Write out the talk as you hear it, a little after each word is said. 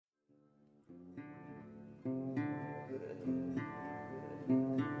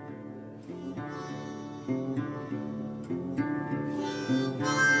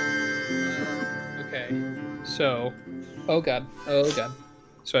So, oh god.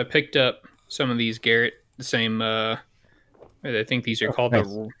 So I picked up some of these Garrett, the same. I think these are Oh, called nice.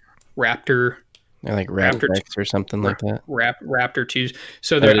 the Raptor. They're like Raptor, Raptor X or something like that. Raptor twos.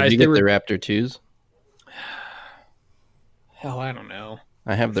 So Oh, there, did you they get were. the Raptor 2s? Hell, I don't know.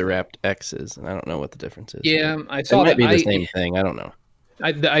 I have the Rapt X's, and I don't know what the difference is. Yeah, I It saw might that. be the same thing. I don't know.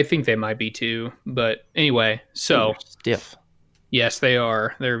 I think they might be too. But anyway, so They're stiff. yes, they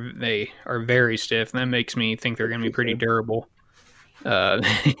are. They are very stiff, and that makes me think they're going to be pretty durable. Uh,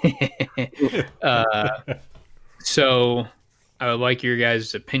 uh, so I would like your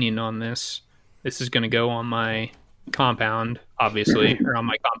guys' opinion on this. This is going to go on my compound, obviously, or on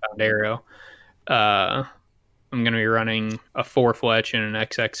my compound arrow. I'm going to be running a 4 fletch and an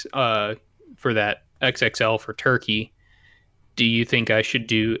XX for that XXL for turkey. Do you think I should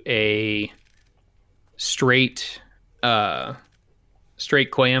do a straight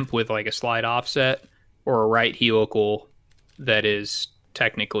straight clamp with like a slide offset, or a right helical that is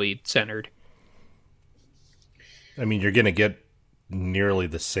technically centered? I mean, you're going to get nearly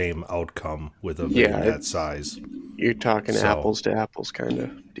the same outcome with a vein that size. You're talking apples to apples kind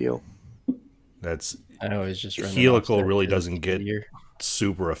of deal. That's I always just run helical really doesn't get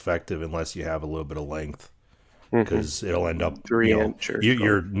super effective unless you have a little bit of length, because it'll end up 3 inch.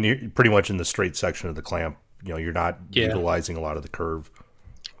 You're pretty much in the straight section of the clamp. You know, you're not utilizing a lot of the curve.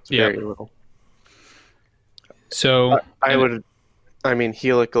 It's very little. So I mean,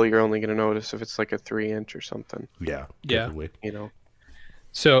 helical, you're only going to notice if it's like a 3 inch or something. Yeah. You know.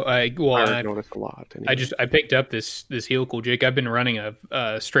 So I notice a lot. Anyway. I picked up this helical jig. I've been running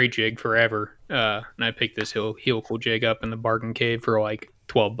a straight jig forever, and I picked this helical jig up in the bargain cave for like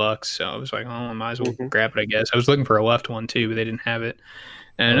 $12. So I was like, oh, I might as well grab it. I guess I was looking for a left one too, but they didn't have it.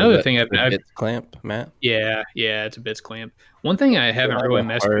 And another thing, I've bits clamp, Matt. Yeah, it's a bits clamp. One thing I haven't really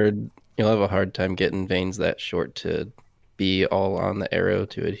messed with. You'll have a hard time getting veins that short to be all on the arrow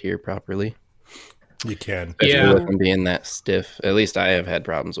to adhere properly. You can. Especially with them being that stiff. At least I have had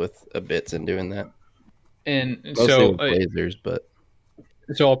problems with a bits in doing that. And mostly so with lasers, but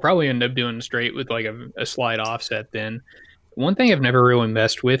so I'll probably end up doing straight with like a slide offset then. One thing I've never really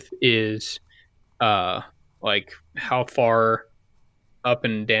messed with is like how far up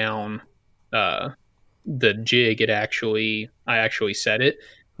and down the jig I actually set it.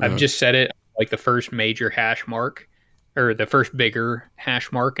 I've just set it like the first major hash mark, or the first bigger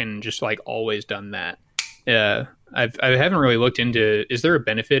hash mark, and just like always done that. I haven't really looked into, is there a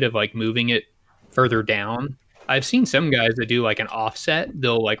benefit of like moving it further down? I've seen some guys that do like an offset.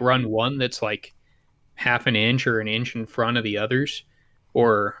 They'll like run one that's like half an inch or an inch in front of the others,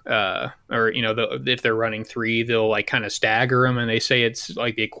 or you know, if they're running 3, they'll like kind of stagger them, and they say it's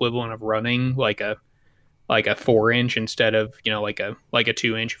like the equivalent of running like a 4 inch instead of, you know, like a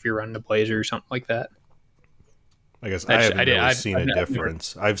 2 inch if you're running a Blazer or something like that. I guess I haven't really seen a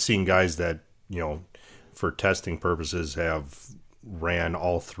difference. I've seen guys that, you know, for testing purposes have ran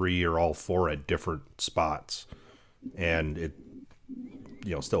all 3 or all 4 at different spots, and it,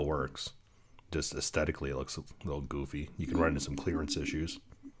 you know, still works. Just aesthetically, it looks a little goofy. You can run into some clearance issues.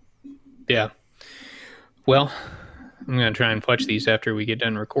 Yeah. Well, I'm going to try and fletch these after we get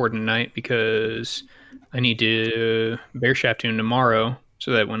done recording tonight, because I need to bear shaft tune tomorrow,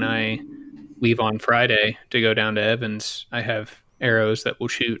 so that when I leave on Friday to go down to Evans, I have arrows that will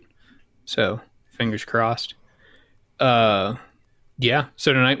shoot. So fingers crossed. Yeah.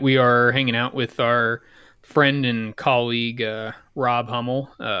 So tonight we are hanging out with our friend and colleague, Rob Hummel.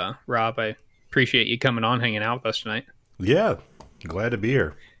 Rob, I appreciate you coming on, hanging out with us tonight. Yeah. Glad to be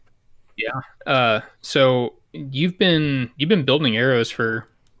here. Yeah. So you've been building arrows for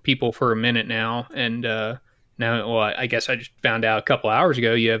people for a minute now. And, now, well, I guess I just found out a couple hours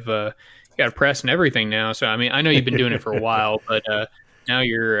ago, you have, got a press and everything now. So, I mean, I know you've been doing it for a while, but now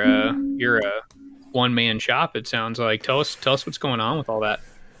you're a one-man shop, it sounds like. Tell us what's going on with all that.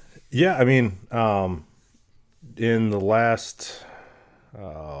 Yeah, I mean, in the last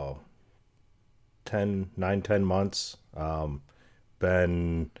 10 months,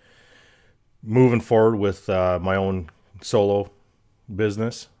 been moving forward with my own solo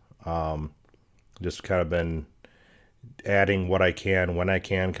business. Just kind of been adding what I can when I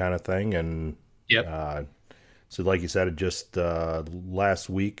can, kind of thing. And so like you said, just last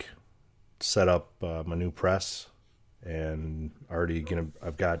week set up my new press, and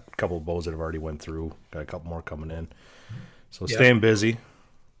I've got a couple of bows that have already went through, got a couple more coming in, so staying busy,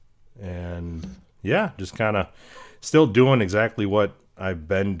 and just kind of still doing exactly what I've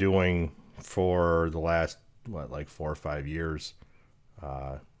been doing for the last 4 or 5 years,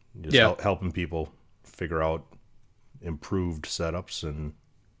 helping people figure out improved setups and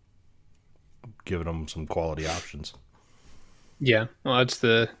giving them some quality options. Yeah, well, that's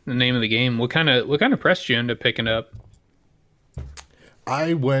the name of the game. What kind of press did you end up picking up?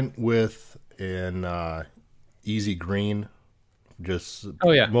 I went with an easy green, just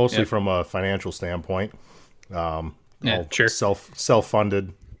mostly from a financial standpoint. Sure.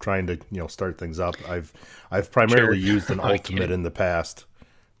 Self-funded, trying to start things up. I've primarily used an Ultimate in the past,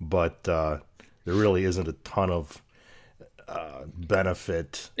 but there really isn't a ton of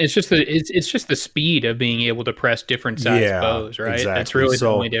benefit. It's just the speed of being able to press different size bows, right? Exactly. That's really the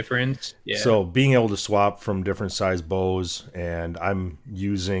only difference. Yeah. So being able to swap from different size bows, and I'm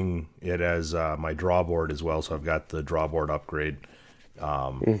using it as my drawboard as well. So I've got the drawboard upgrade,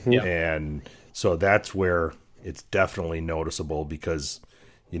 and so that's where it's definitely noticeable, because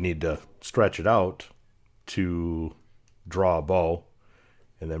you need to stretch it out to draw a bow,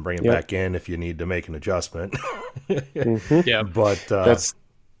 and then bring it back in if you need to make an adjustment. Yeah, but that's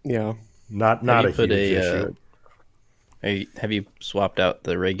not a huge issue. Have you swapped out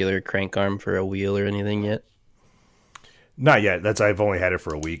the regular crank arm for a wheel or anything yet? Not yet. I've only had it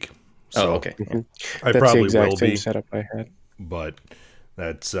for a week. So okay. I that's probably the exact will same be setup I had. But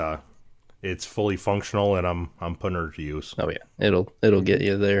that's it's fully functional, and I'm putting her to use. Oh yeah, it'll get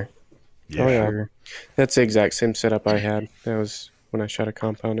you there. Yeah, Sure. That's the exact same setup I had. That was when I shot a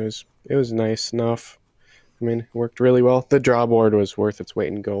compound. It was nice enough. I mean, it worked really well. The drawboard was worth its weight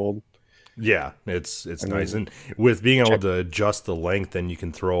in gold. Yeah, it's nice, and with being able to adjust the length, then you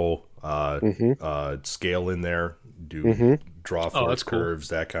can throw scale in there, do draw force curves,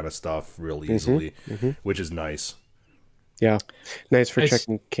 that kind of stuff, real easily, which is nice. Yeah, nice for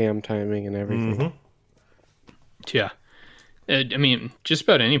checking cam timing and everything. Yeah. I mean, just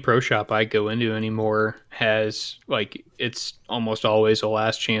about any pro shop I go into anymore has, like, it's almost always a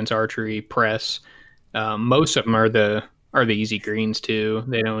last chance archery press. Most of them are the easy greens too.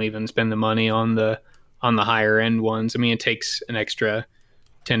 They don't even spend the money on the higher end ones. I mean, it takes an extra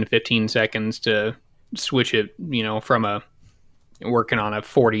 10 to 15 seconds to switch it, from working on a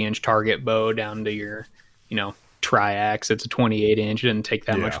 40-inch target bow down to your, Triax. It's a 28-inch. It didn't take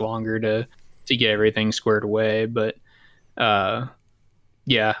that much longer to get everything squared away. But I've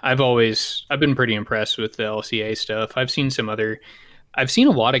been pretty impressed with the LCA stuff. I've seen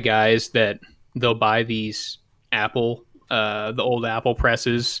a lot of guys that they'll buy these the old Apple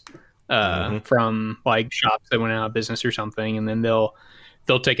presses from like shops that went out of business or something, and then they'll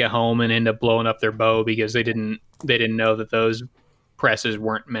take it home and end up blowing up their bow because they didn't know that those presses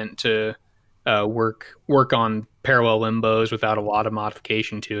weren't meant to work on parallel limbos without a lot of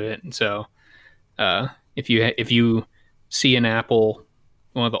modification to it. And so if you see one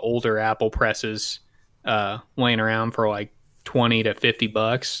of the older Apple presses laying around for like $20 to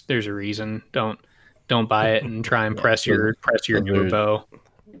 $50, there's a reason. Don't buy it and try and press your newer bow.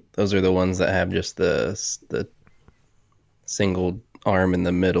 Those are the ones that have just the single arm in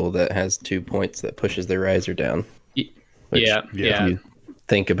the middle that has 2 points that pushes the riser down. Yeah. If you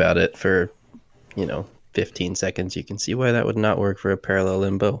think about it for 15 seconds, you can see why that would not work for a parallel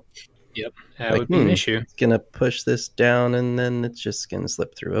limbo. Yep, that would be an issue. It's gonna push this down and then it's just gonna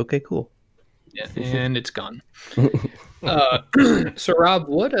slip through. Okay, cool. Yeah, and it's gone. So Rob,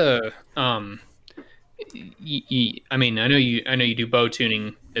 what I mean, I know you do bow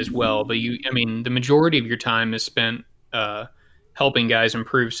tuning as well, but the majority of your time is spent helping guys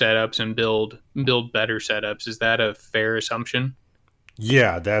improve setups and build better setups. Is that a fair assumption?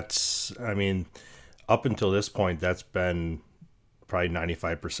 Yeah, up until this point, that's been probably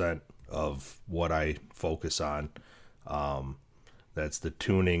 95% of what I focus on. That's the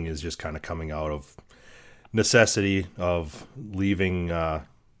tuning is just kind of coming out of necessity of leaving,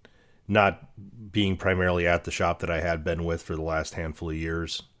 not being primarily at the shop that I had been with for the last handful of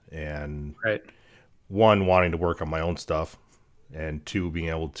years, and one, wanting to work on my own stuff, and two, being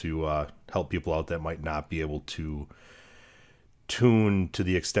able to help people out that might not be able to tune to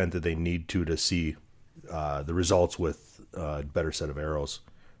the extent that they need to see the results with a better set of arrows.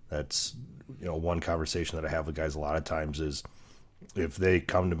 That's one conversation that I have with guys a lot of times is if they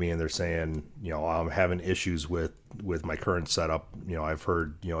come to me and they're saying, I'm having issues with my current setup, I've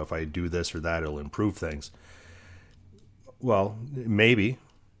heard, if I do this or that, it'll improve things. Well, maybe,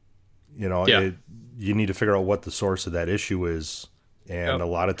 you need to figure out what the source of that issue is. And a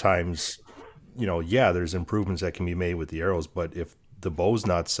lot of times, there's improvements that can be made with the arrows, but if the bow's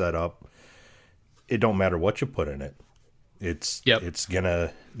not set up, it don't matter what you put in it. It's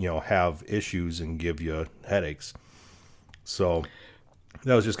gonna, have issues and give you headaches. So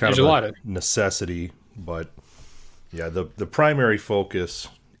that was just kind of a necessity, but the primary focus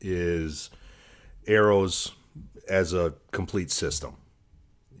is arrows as a complete system.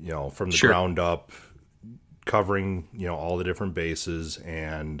 from the Sure. ground up, covering, all the different bases,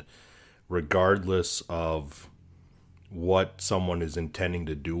 and regardless of what someone is intending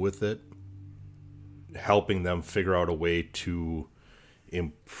to do with it, helping them figure out a way to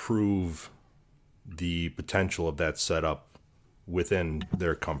improve the potential of that setup within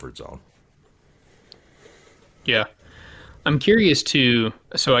their comfort zone. Yeah. I'm curious to,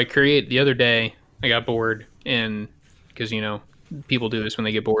 so the other day, I got bored, and because, people do this when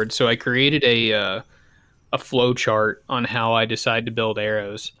they get bored. So I created a flow chart on how I decide to build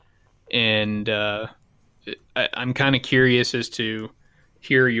arrows. And I'm kind of curious as to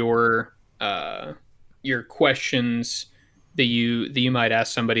hear your questions that you might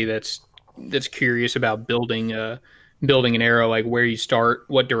ask somebody that's curious about building an arrow, like where you start,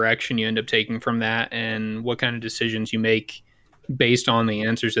 what direction you end up taking from that, and what kind of decisions you make based on the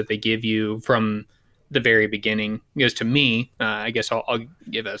answers that they give you from the very beginning. Because to me, I guess I'll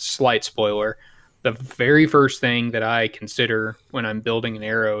give a slight spoiler. The very first thing that I consider when I'm building an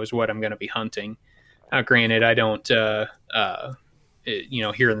arrow is what I'm going to be hunting. Now, granted, I don't, here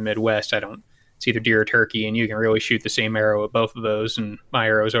in the Midwest, I don't. It's either deer or turkey, and you can really shoot the same arrow at both of those, and my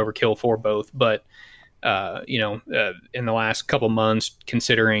arrow's overkill for both. But in the last couple months,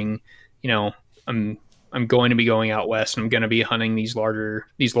 considering, I'm going to be going out west and I'm going to be hunting these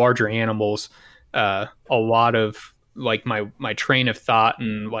larger animals. A lot of like my train of thought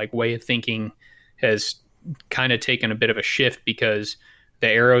and like way of thinking has kind of taken a bit of a shift, because the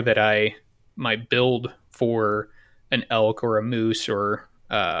arrow that I might build for an elk or a moose, or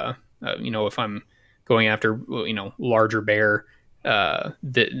if I'm going after larger bear,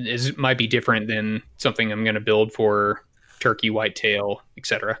 might be different than something I'm going to build for turkey, whitetail,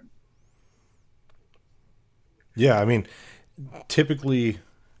 etc. Yeah, I mean, typically,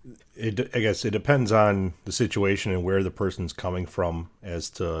 I guess it depends on the situation and where the person's coming from as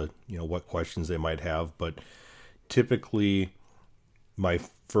to what questions they might have. But typically, my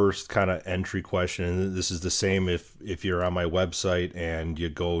first kind of entry question, and this is the same if you're on my website and you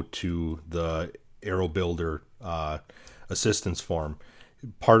go to the Arrow Builder assistance form,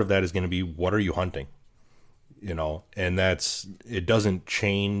 part of that is going to be, what are you hunting? And it doesn't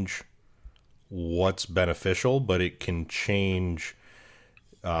change what's beneficial, but it can change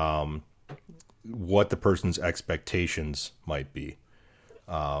what the person's expectations might be.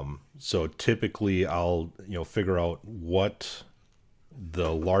 So typically I'll figure out what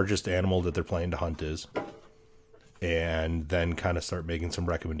the largest animal that they're planning to hunt is, and then kind of start making some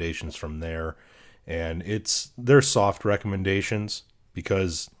recommendations from there. And they're soft recommendations,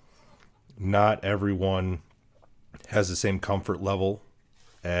 because not everyone has the same comfort level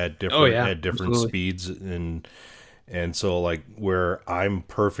at different absolutely. speeds, and so like where I'm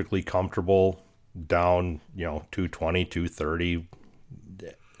perfectly comfortable down 220, 230,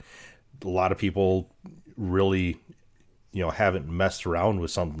 a lot of people really haven't messed around with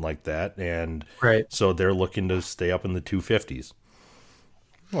something like that, and Right. so they're looking to stay up in the 250s.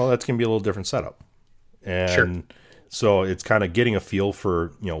 Well, that's gonna be a little different setup. And Sure. so it's kind of getting a feel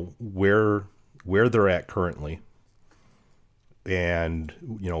for where they're at currently, and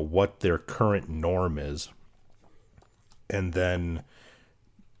what their current norm is, and then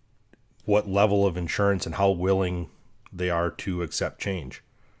what level of insurance and how willing they are to accept change.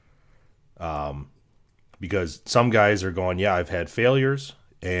 Because some guys are going, yeah, I've had failures,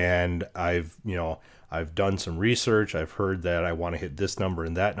 and I've done some research, I've heard that I want to hit this number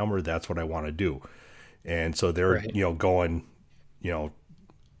and that number, that's what I want to do. And so they're Right. going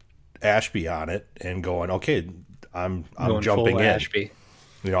Ashby on it and going, okay, I'm Going jumping full in. Ashby.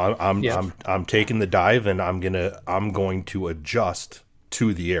 Yep. I'm taking the dive, and I'm going to adjust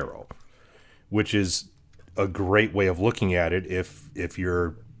to the arrow, which is a great way of looking at it if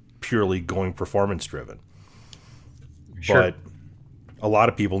you're purely going performance driven. Sure. But a lot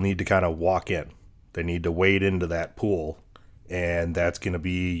of people need to kind of walk in. They need to wade into that pool, and that's going to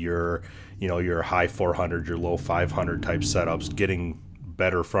be your high 400, your low 500 type setups, getting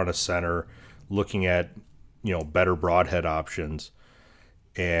better front of center, looking at better broadhead options,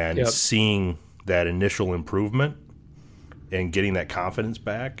 and Yep. seeing that initial improvement and getting that confidence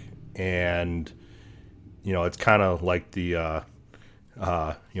back. And it's kind of like the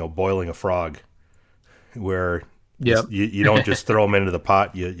boiling a frog, where Yep. you don't just throw them into the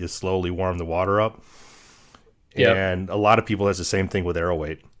pot, you slowly warm the water up. Yep. And a lot of people, that's the same thing with arrow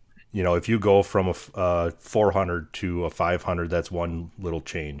weight. If you go from a 400 to a 500, that's one little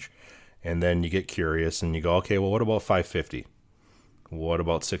change. And then you get curious and you go, okay, well, what about 550? What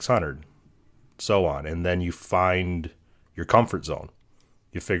about 600? So on. And then you find your comfort zone.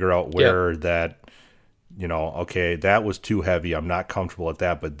 You figure out where that okay, that was too heavy. I'm not comfortable at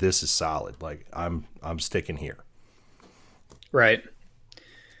that, but this is solid. Like I'm sticking here. Right.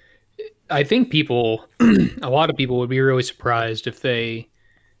 I think people, a lot of people would be really surprised if they,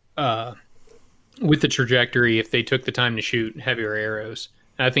 with the trajectory, if they took the time to shoot heavier arrows.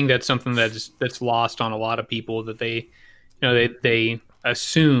 And I think that's something that's lost on a lot of people, that they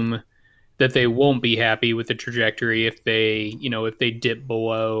assume that they won't be happy with the trajectory if they dip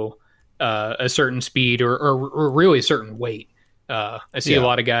below a certain speed or really a certain weight. I see a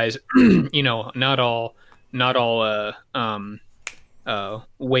lot of guys, not all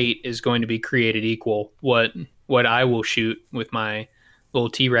weight is going to be created equal. What I will shoot with my little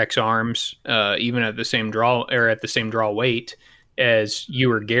T-Rex arms, even at the same draw weight as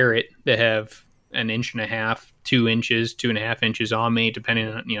you or Garrett, that have an inch and a half, 2 inches, 2.5 inches on me, depending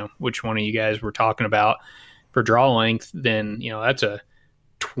on which one of you guys we're talking about for draw length. Then that's a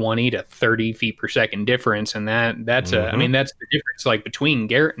 20 to 30 feet per second difference, and that's I mean, that's the difference. Like between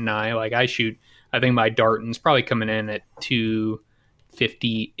Garrett and I, like I think my Darton's probably coming in at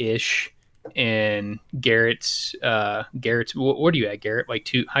 250 ish, and Garrett's what are you at, Garrett? Like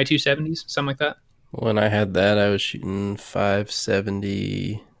high 270s, something like that. When I had that, I was shooting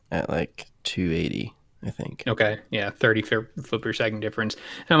 570 at like 280, I think. Okay, yeah, 30 foot per second difference.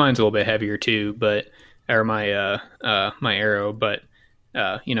 Now mine's a little bit heavier too, but my my arrow. But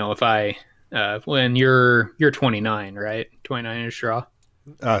if I when you're 29, right? 29 inch draw.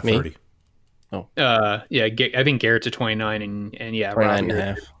 30. Oh. Yeah, I think Garrett's a 29, and yeah, 29 and a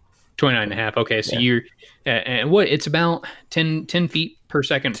half. 29 and a half. Okay, so you're and what? It's about 10 feet per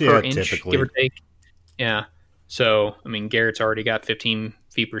second per inch, typically, give or take. Yeah. So I mean, Garrett's already got 15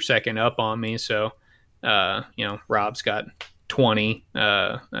 feet per second up on me. So Rob's got 20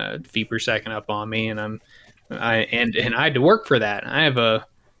 feet per second up on me, and I had to work for that. I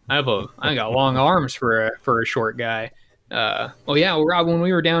got long arms for a short guy. Rob, when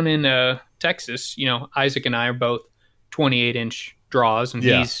we were down in Texas, Isaac and I are both 28-inch draws, and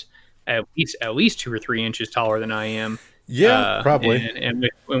he's at least 2 or 3 inches taller than I am. Yeah, probably. And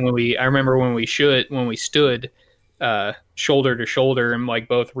I remember when we stood shoulder to shoulder and like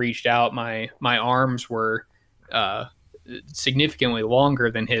both reached out, my arms were significantly longer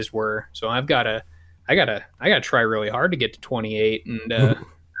than his were. So I gotta try really hard to get to 28, and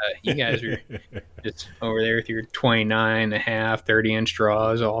you guys are just over there with your 29 and a half, 30-inch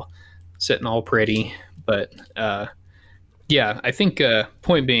draws, all sitting all pretty. But I think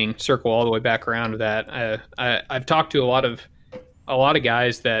point being, circle all the way back around to that. I've talked to a lot of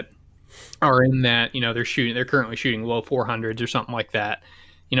guys that are in that, they're currently shooting low 400s or something like that.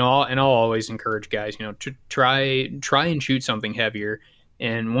 I'll always encourage guys, to try and shoot something heavier.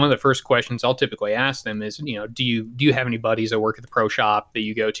 And one of the first questions I'll typically ask them is, do you have any buddies that work at the pro shop that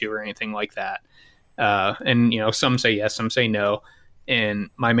you go to or anything like that? And some say yes, some say no. And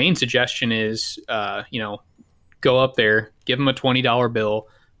my main suggestion is, go up there, give them a $20 bill,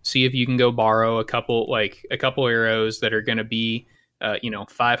 see if you can go borrow a couple arrows that are going to be,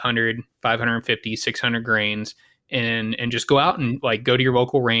 500, 550, 600 grains, and just go out and like go to your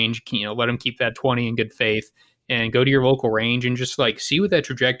local range, let them keep that 20 in good faith, and go to your local range and just like see what that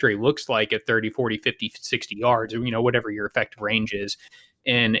trajectory looks like at 30, 40, 50, 60 yards, or, whatever your effective range is,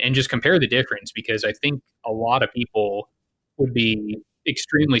 and just compare the difference, because I think a lot of people would be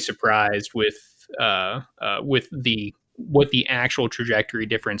extremely surprised with what the actual trajectory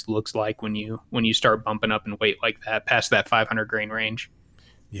difference looks like when you start bumping up in weight like that past that 500 grain range.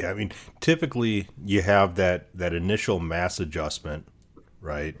 Yeah, I mean, typically you have that initial mass adjustment,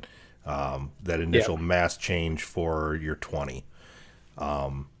 right? That initial mass change for your 20.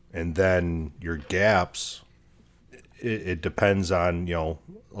 And then your gaps, it depends on,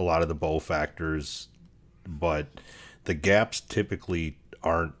 a lot of the bow factors, but the gaps typically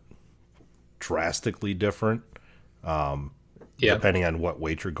aren't drastically different, depending on what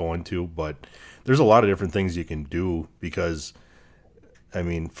weight you're going to. But there's a lot of different things you can do, because, I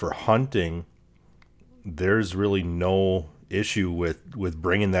mean, for hunting, there's really no issue with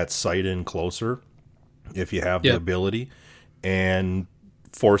bringing that sight in closer if you have the ability, and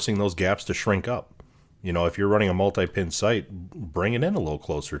forcing those gaps to shrink up. If you're running a multi-pin sight, bring it in a little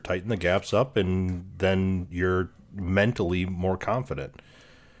closer, tighten the gaps up, and then you're mentally more confident.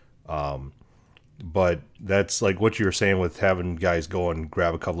 But that's like what you were saying with having guys go and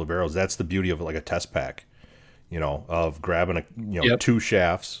grab a couple of arrows. That's the beauty of like a test pack, of grabbing two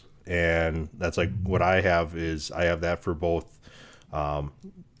shafts. And that's like what I have that for both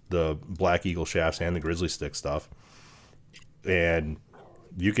the Black Eagle shafts and the Grizzly Stick stuff. And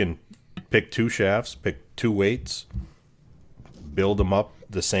you can pick 2 shafts, pick 2 weights, build them up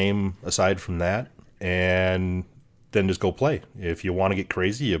the same aside from that, and then just go play. If you want to get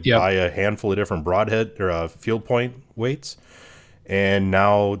crazy, you Yep. buy a handful of different broadhead or field point weights, and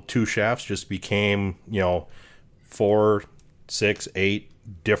now 2 shafts just became 4, 6, 8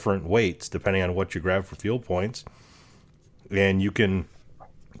 different weights depending on what you grab for field points, and you can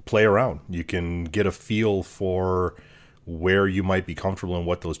play around. You can get a feel for where you might be comfortable and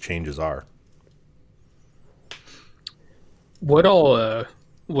what those changes are. What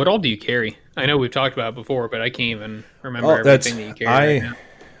all do you carry? I know we've talked about it before, but I can't even remember everything that you carry right now.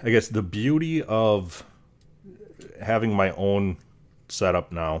 I guess the beauty of having my own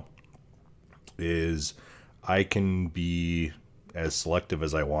setup now is I can be as selective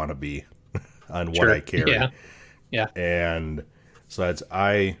as I want to be on what Sure. I carry. Yeah. Yeah. And so that's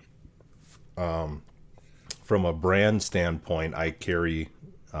from a brand standpoint, I carry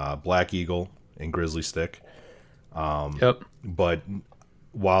Black Eagle and Grizzly Stick. Yep. But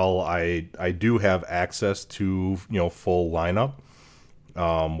while I do have access to full lineup,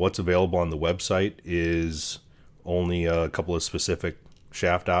 what's available on the website is only a couple of specific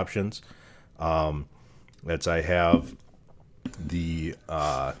shaft options. That's I have the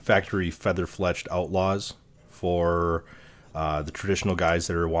factory feather fletched Outlaws for the traditional guys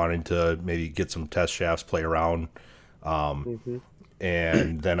that are wanting to maybe get some test shafts, play around.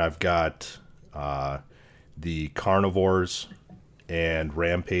 And then I've got the Carnivores and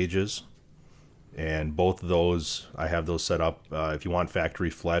Rampages, and both of those I have those set up. If you want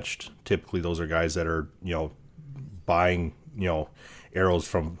factory fletched, typically those are guys that are buying arrows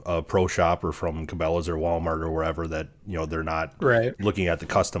from a pro shop or from Cabela's or Walmart or wherever, that they're not Right. looking at the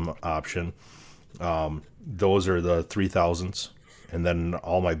custom option. Those are the 3000s, and then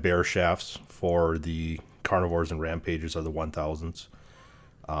all my bear shafts for the Carnivores and Rampages are the 1000s.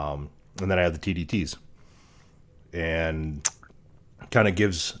 And then I have the TDTs, and kind of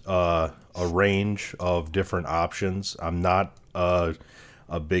gives a range of different options. I'm not a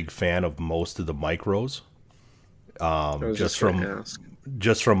big fan of most of the micros,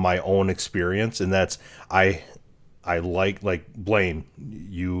 just from my own experience, and that's I like Blaine.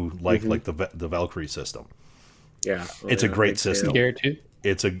 You like the Valkyrie system. Yeah, It's a great system. Garrett too.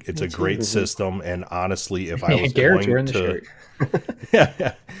 It's a great system, and honestly, if I was Garrett's going wearing the to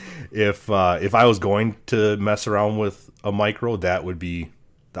shirt. if I was going to mess around with a micro, that would be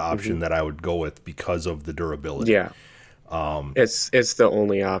the option that I would go with because of the durability. Yeah. It's the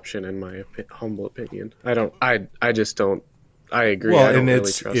only option in my humble opinion. I just don't. I agree. Well, I don't and really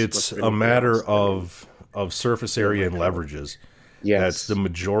it's trust it's much a anything matter else. of surface area and leverages. Yes. That's the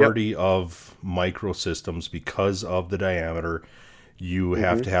majority of micro systems. Because of the diameter, you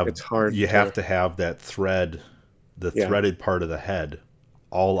have to have It's hard you to- have to have that thread, the Yeah. threaded part of the head,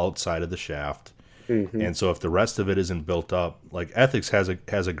 all outside of the shaft. And so if the rest of it isn't built up, like Ethics has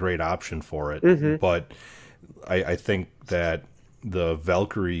a great option for it, but I think that the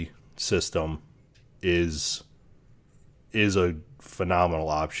Valkyrie system is a phenomenal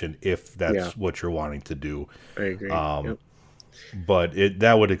option if that's Yeah. what you're wanting to do. I agree. Yep. But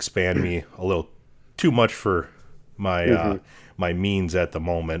that would expand me a little too much for my my means at the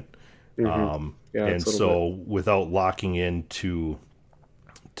moment. Yeah, And it's a little so without locking into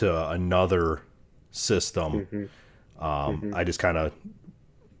another system, I just kind of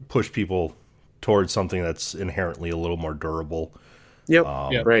push people towards something that's inherently a little more durable. Yep.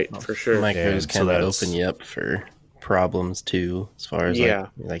 Yep. Right. For sure. Micros so kind of that's- open you up for problems too, as far as Yeah.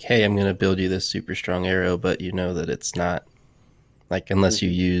 like, hey, I'm going to build you this super strong arrow, but you know that it's not, like, unless you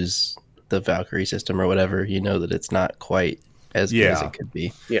use the Valkyrie system or whatever, you know that it's not quite as good as Yeah. it could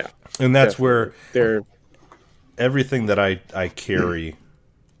be. Yeah. And that's where They're everything that I carry,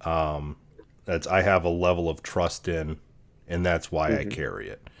 that's I have a level of trust in, and that's why I carry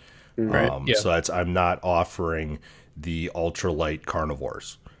it. Right. Yeah. So I'm not offering the ultralight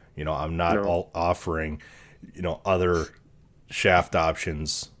Carnivores. I'm not offering, other shaft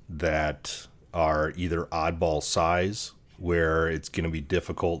options that are either oddball size, where it's going to be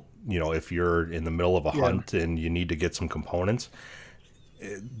difficult, if you're in the middle of a hunt and you need to get some components.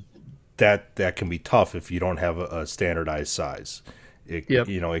 That can be tough if you don't have a standardized size. It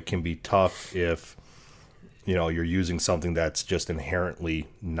can be tough if you're using something that's just inherently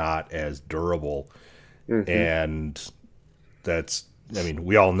not as durable. And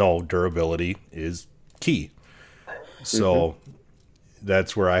we all know durability is key. So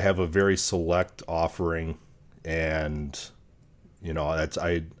that's where I have a very select offering, and that's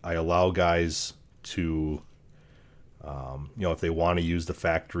I allow guys to if they want to use the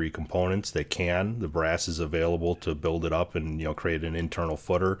factory components, they can. The brass is available to build it up and create an internal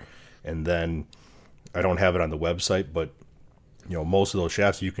footer. And then I don't have it on the website, but most of those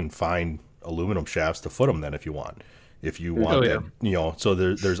shafts you can find aluminum shafts to foot them then if you want. If you want that, so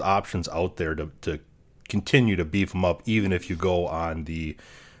there's options out there to continue to beef them up, even if you go on the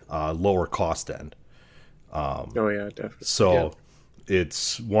lower cost end. Definitely. So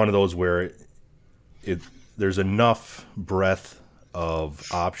it's one of those where there's enough breadth of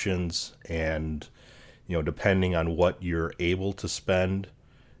options, and depending on what you're able to spend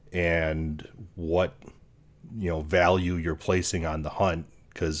and what value you're placing on the hunt.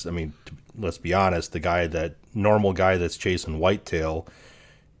 Because let's be honest, the normal guy that's chasing whitetail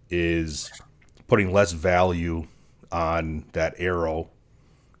is putting less value on that arrow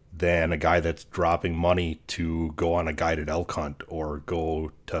than a guy that's dropping money to go on a guided elk hunt or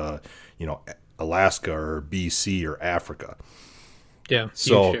go to Alaska or BC or Africa. Yeah,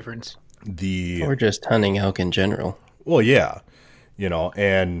 so huge difference. Or just hunting elk in general. Well, yeah,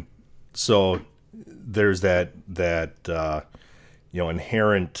 and so there's that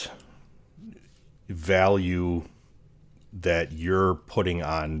inherent value that you're putting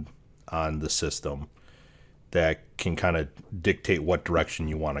on the system that can kind of dictate what direction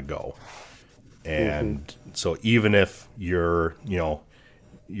you want to go. And so even if you're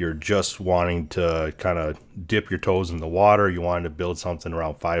just wanting to kind of dip your toes in the water, you wanted to build something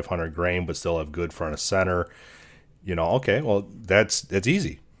around 500 grain but still have good front of center, okay, well that's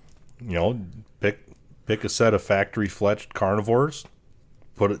easy. Pick a set of factory fletched carnivores,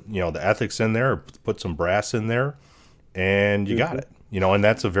 put it, the ethics in there, put some brass in there, and you got it. And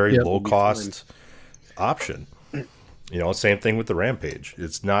that's a very low cost option. Same thing with the Rampage.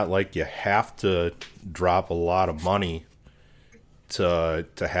 It's not like you have to drop a lot of money to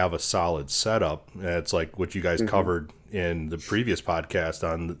have a solid setup. It's like what you guys covered in the previous podcast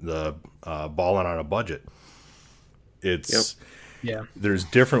on the balling on a budget. It's there's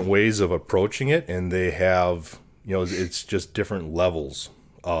different ways of approaching it, and they have it's just different levels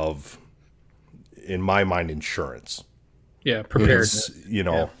of, in my mind, insurance. Yeah, preparedness.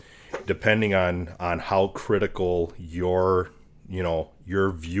 Depending on how critical you're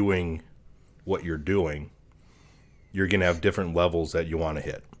viewing what you're doing, you're going to have different levels that you want to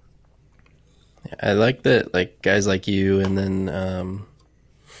hit. I like that, like guys like you and then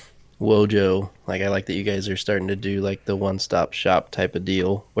Wojo, like I like that you guys are starting to do like the one-stop shop type of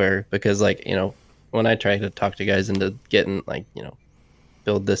deal because when I try to talk to guys into getting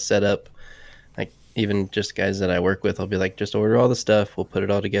build this setup, like even just guys that I work with, I'll be like, just order all the stuff, we'll put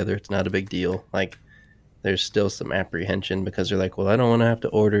it all together, it's not a big deal. Like there's still some apprehension because they're like, well, I don't want to have to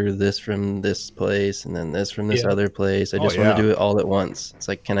order this from this place and then this from this other place. I just want to do it all at once. It's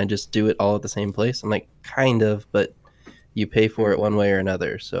like, can I just do it all at the same place? I'm like, kind of, but you pay for it one way or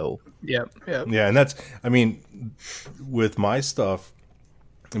another. So yeah. And that's, with my stuff,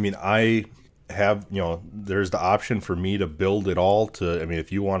 I have, there's the option for me to build it all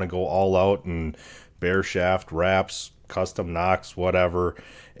if you want to go all out and bare shaft, wraps, custom knocks, whatever,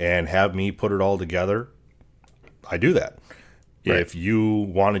 and have me put it all together, I do that. Right. If you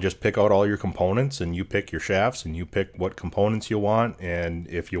want to just pick out all your components and you pick your shafts and you pick what components you want, and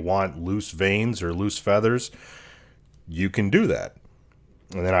if you want loose vanes or loose feathers, you can do that.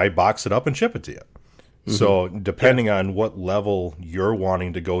 And then I box it up and ship it to you. Mm-hmm. So depending on what level you're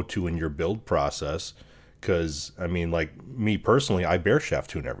wanting to go to in your build process, because like me personally, I bare shaft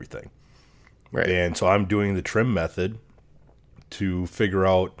tune everything. Right. And so I'm doing the trim method to figure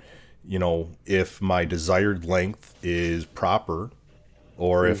out, if my desired length is proper,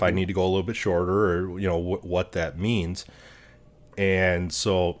 or if I need to go a little bit shorter, or, what that means. And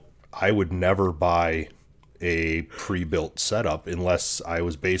so I would never buy a pre-built setup unless I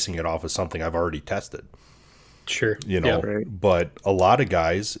was basing it off of something I've already tested. Sure. But a lot of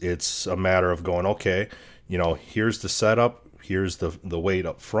guys, it's a matter of going, okay, here's the setup, here's the weight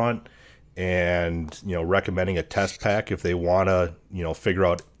up front, and, recommending a test pack if they want to, figure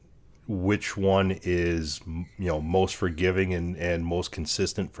out which one is, most forgiving and most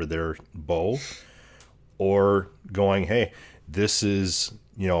consistent for their bow, or going, hey, this is,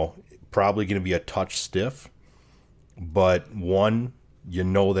 probably going to be a touch stiff, but one,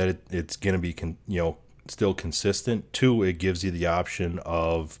 that it's going to be, still consistent. Two, it gives you the option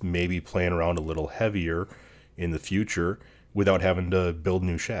of maybe playing around a little heavier in the future without having to build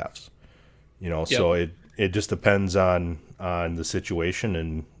new shafts. So it just depends on the situation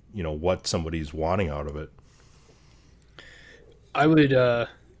and, what somebody's wanting out of it. I would, the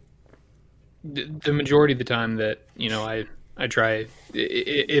majority of the time that, I try,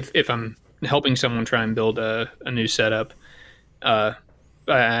 if I'm helping someone try and build a new setup,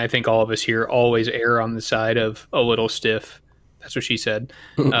 I think all of us here always err on the side of a little stiff. That's what she said.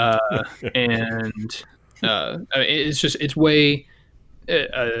 It's way,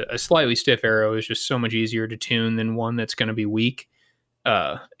 a slightly stiff arrow is just so much easier to tune than one that's going to be weak.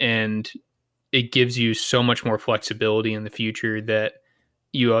 And it gives you so much more flexibility in the future that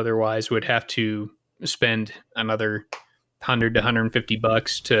you otherwise would have to spend another $100 to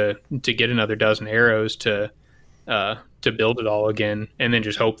 $150 to get another dozen arrows to build it all again, and then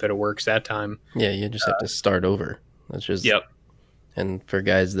just hope that it works that time. Yeah, you just have to start over. That's just Yep. And for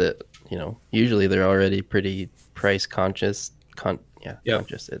guys that, you know, usually they're already pretty price conscious. Yep.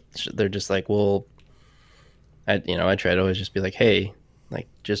 Conscious. They're just like, well, I try to always just be like, hey, like,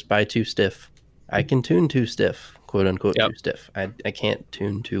 just buy too stiff. I can tune too stiff, quote unquote, Yep. too stiff. I can't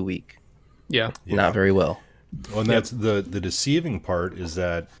tune too weak. Yeah. Not very well. Well, and that's the deceiving part, is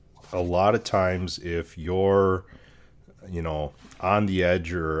that a lot of times if you're, you know, on the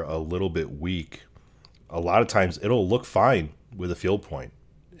edge or a little bit weak, a lot of times it'll look fine with a field point.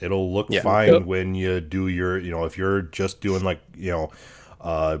 It'll look fine Yep. when you do your, you know, if you're just doing like, you know,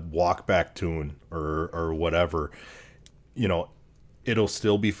 walk back tune or whatever, you know, it'll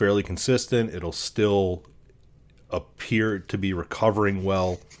still be fairly consistent. It'll still appear to be recovering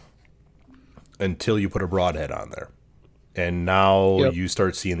well until you put a broadhead on there. And now Yep. you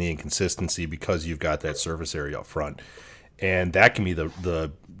start seeing the inconsistency because you've got that surface area up front. And that can be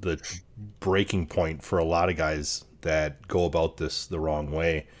the breaking point for a lot of guys that go about this the wrong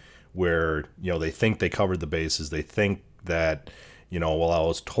way, where, you know, they think they covered the bases. They think that, you know, well, I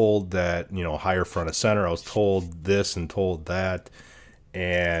was told that, you know, higher front of center, I was told this and told that,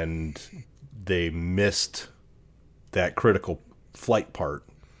 and they missed that critical flight part.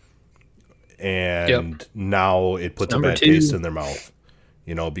 And now it puts a Number bad two. taste in their mouth,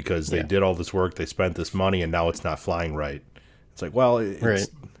 you know, because they did all this work, they spent this money, and now it's not flying right. It's like, well, it's,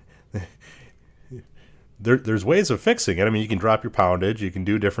 there's ways of fixing it. I mean, you can drop your poundage, you can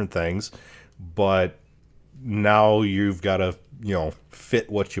do different things, but now you've got to, you know, fit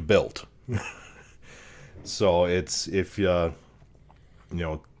what you built. So it's, if you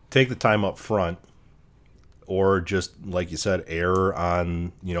know, take the time up front, or just, like you said, err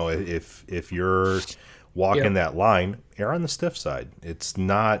on, you know, if you're walking that line, err on the stiff side. It's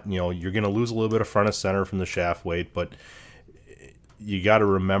not, you know, you're going to lose a little bit of front of center from the shaft weight, but you got to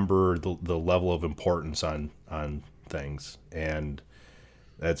remember the level of importance on things. And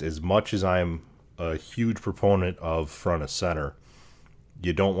that's, as much as I'm a huge proponent of front of center,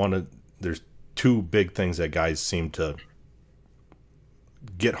 you don't want to, there's two big things that guys seem to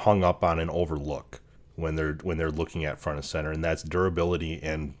get hung up on and overlook when they're looking at front of center, and that's durability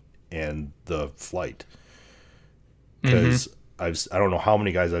and the flight. Because I don't know how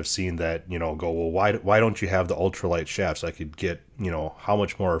many guys I've seen that, you know, go, well, why don't you have the ultralight shafts? I could get, you know, how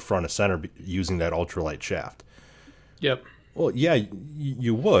much more front of center using that ultralight shaft. Yep. Well, yeah,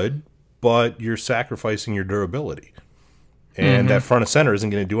 you would, but you're sacrificing your durability, and that front of center isn't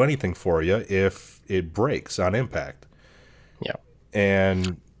going to do anything for you if it breaks on impact. Yeah.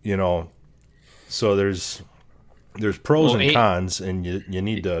 And, you know, so there's pros and and- cons, and you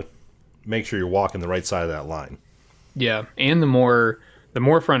need to make sure you're walking the right side of that line. Yeah, and the more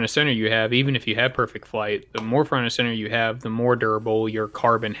front of center you have, even if you have perfect flight, the more front of center you have, the more durable your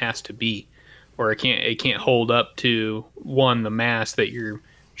carbon has to be, or it can't hold up to the mass that you're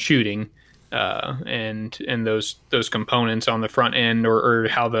shooting, and those components on the front end, or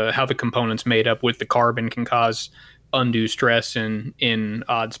how the components made up with the carbon can cause undue stress in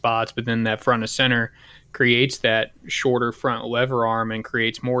odd spots. But then that front of center creates that shorter front lever arm and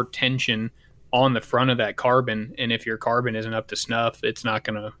creates more tension on the front of that carbon, and if your carbon isn't up to snuff, it's not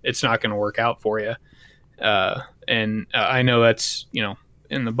gonna work out for you. And I know that's, you know,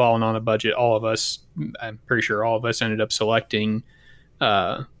 in the balling on a budget, all of us, I'm pretty sure all of us ended up selecting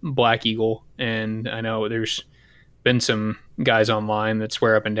Black Eagle, and I know there's been some guys online that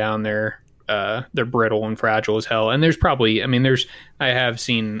swear up and down they're brittle and fragile as hell. And there's probably, I have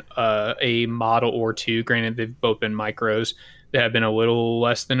seen a model or two, granted they've both been micros, that have been a little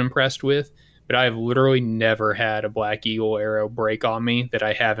less than impressed with, but I've literally never had a Black Eagle arrow break on me that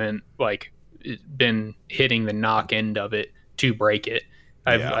I haven't like been hitting the knock end of it to break it.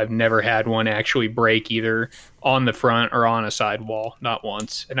 I've never had one actually break either on the front or on a sidewall, not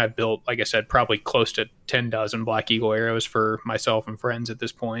once. And I've built, like I said, probably close to 10 dozen Black Eagle arrows for myself and friends at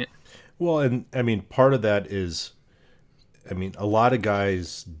this point. Well, and I mean, part of that is, I mean, a lot of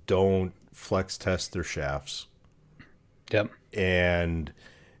guys don't flex test their shafts. Yep. And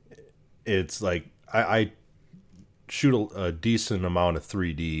it's like, I shoot a decent amount of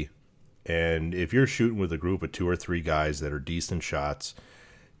 3D. And if you're shooting with a group of 2 or 3 guys that are decent shots,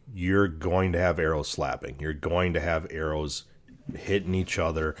 you're going to have arrows slapping. You're going to have arrows hitting each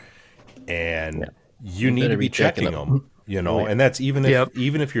other. And you need to be checking them. you know, Oh, yeah. and that's even if Yep.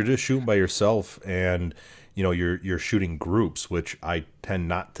 even if you're just shooting by yourself and you know you're shooting groups, which I tend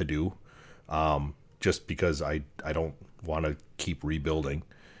not to do, just because I don't want to keep rebuilding.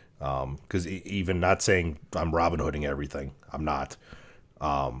 Because even not saying I'm Robin Hooding everything, I'm not.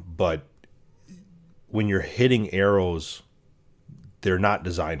 But when you're hitting arrows, they're not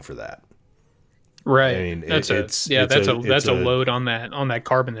designed for that. Right. I mean, That's it's that's a load on that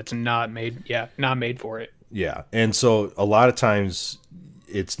carbon that's not made. Yeah, not made for it. yeah, and so a lot of times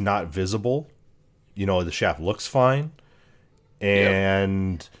it's not visible. You know, the shaft looks fine,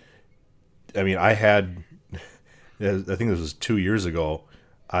 and I mean, I had, I think this was 2 years ago.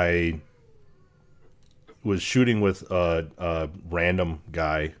 I was shooting with a random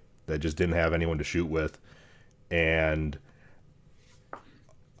guy that just didn't have anyone to shoot with, and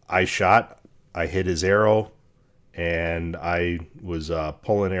I shot. I hit his arrow, and I was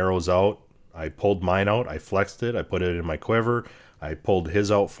pulling arrows out. I pulled mine out. I flexed it. I put it in my quiver. I pulled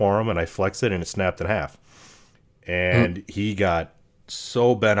his out for him, and I flexed it, and it snapped in half. And he got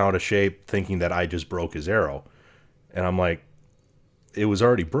so bent out of shape thinking that I just broke his arrow. And I'm like, it was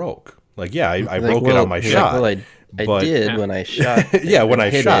already broke. Like, yeah, I Like, broke it well, on my he's shot. like, well, I but- did when I shot. Yeah, when I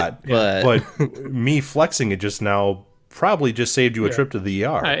hit shot. it, but me flexing it just now probably just saved you a trip to the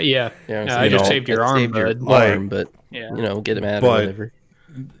ER. Yeah. yeah, I just saved your arm, saved your bud. arm, but Yeah. you know, get him out or But- whatever.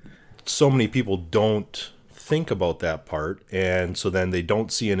 So many people don't think about that part, and so then they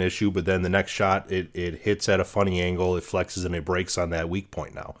don't see an issue, but then the next shot it hits at a funny angle, it flexes and it breaks on that weak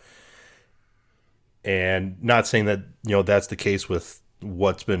point now. And not saying that, you know, that's the case with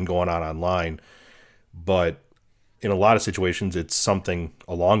what's been going on online, but in a lot of situations it's something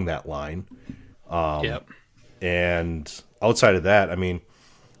along that line. Yep. And outside of that, I mean,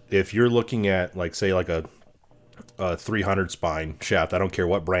 if you're looking at like say like a 300 spine shaft, I don't care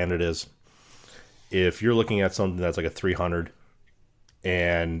what brand it is. If you're looking at something that's like a 300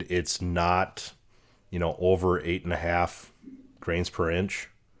 and it's not, you know, over 8.5 grains per inch,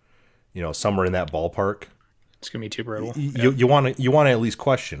 you know, somewhere in that ballpark, It's gonna be too brittle. you want to at least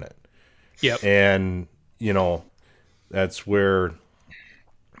question it. Yep. And, you know, that's where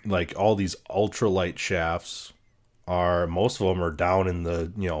like all these ultralight shafts are, most of them are down in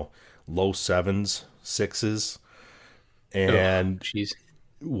the, you know, low 7s, 6s. And Jeez.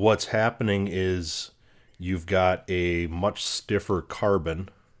 what's happening is you've got a much stiffer carbon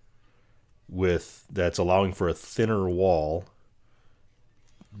with that's allowing for a thinner wall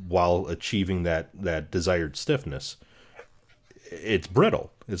while achieving that desired stiffness. It's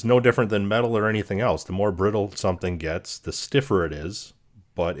brittle. It's no different than metal or anything else. The more brittle something gets, the stiffer it is,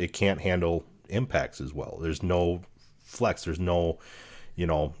 but it can't handle impacts as well. There's no flex. There's no, you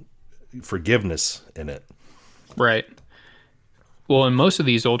know, forgiveness in it. Right. Well, in most of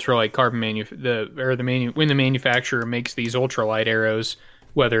these ultralight carbon when the manufacturer makes these ultralight arrows,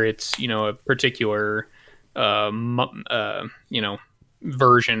 whether it's, you know, a particular you know,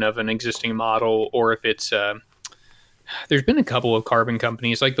 version of an existing model, or if it's there's been a couple of carbon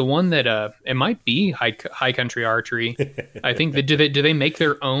companies, like the one that it might be High Country Archery. I think that do they make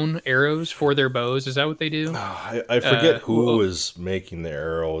their own arrows for their bows? Is that what they do? I forget who was making the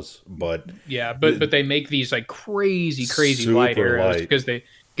arrows, but Yeah, but they make these like crazy Super light arrows light.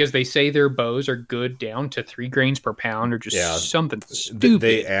 because they say their bows are good down to 3 grains per pound or just Yeah, something stupid.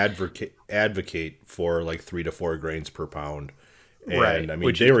 they advocate for like 3 to 4 grains per pound. And Right, I mean,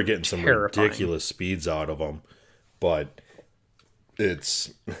 which they is were getting some terrifying. ridiculous speeds out of them, but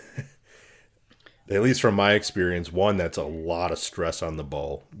it's at least from my experience, one, that's a lot of stress on the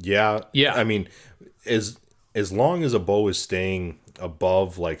bow. Yeah. I mean, as long as a bow is staying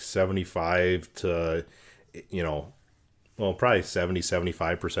above like 75 to, you know, well, probably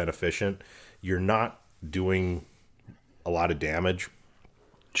 75% efficient, you're not doing a lot of damage.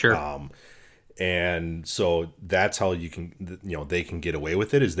 Sure. And so that's how you can, you know, they can get away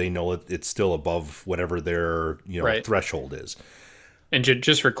with it, is they know it's still above whatever their, you know, Right. threshold is. And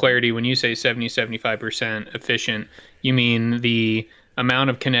just for clarity, when you say 75% efficient, you mean the amount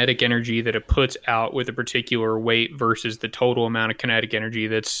of kinetic energy that it puts out with a particular weight versus the total amount of kinetic energy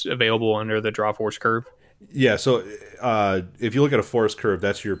that's available under the draw force curve? Yeah. So if you look at a force curve,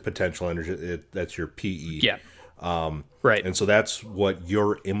 that's your potential energy. That's your PE. Yeah. Right. And so that's what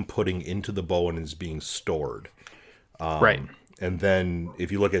you're inputting into the bow and is being stored. Right. And then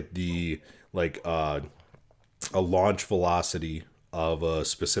if you look at the, like, a launch velocity of a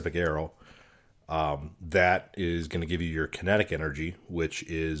specific arrow, that is going to give you your kinetic energy, which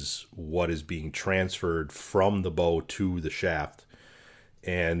is what is being transferred from the bow to the shaft.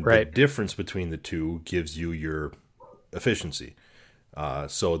 And Right. the difference between the two gives you your efficiency.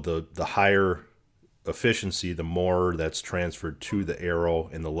 So the higher efficiency, the more that's transferred to the arrow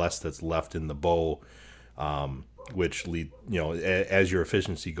and the less that's left in the bow, which as your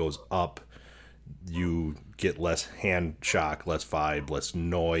efficiency goes up, you get less hand shock, less vibe, less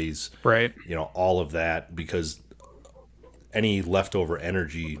noise, Right. all of that, because any leftover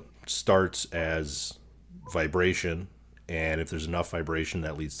energy starts as vibration, and if there's enough vibration,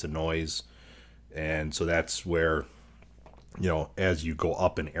 that leads to noise. And so that's where, as you go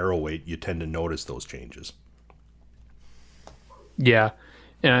up in arrow weight, you tend to notice those changes. Yeah.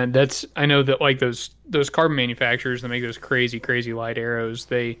 And I know that like those carbon manufacturers that make those crazy light arrows,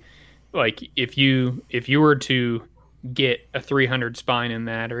 they like if you were to get a 300 spine in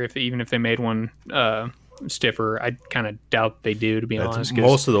that, or even if they made one stiffer, I kind of doubt they do, to be honest.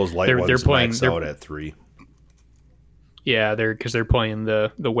 Most of those light they're ones playing, max out at 3. Yeah, they're playing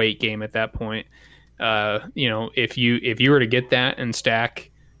the weight game at that point. If you were to get that and stack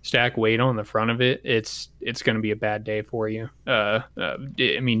weight on the front of it, it's going to be a bad day for you. I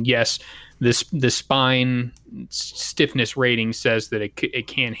mean, yes, the spine stiffness rating says that it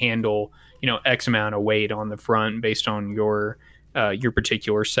can handle X amount of weight on the front based on your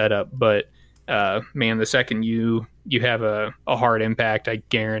particular setup, but man, the second you have a hard impact, I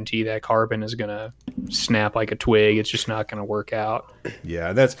guarantee that carbon is gonna snap like a twig. It's just not gonna work out.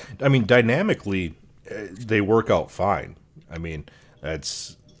 Yeah, dynamically, they work out fine. I mean,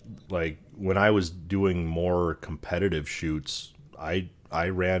 that's like when I was doing more competitive shoots, I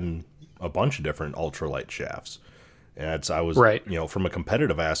ran a bunch of different ultralight shafts. And I was, right. From a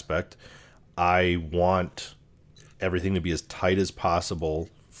competitive aspect, I want everything to be as tight as possible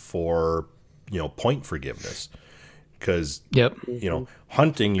for, point forgiveness. Because, yep.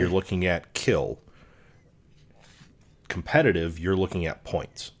 Hunting, you're looking at kill. Competitive, you're looking at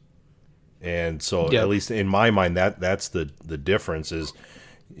points. And so, yep. At least in my mind, that's the difference is,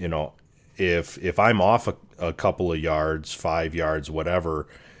 if I'm off a couple of yards, 5 yards, whatever,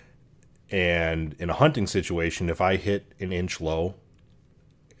 and in a hunting situation, if I hit an inch low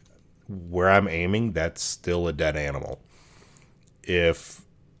where I'm aiming, that's still a dead animal. If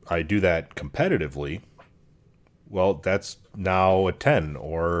I do that competitively, well, that's now a 10,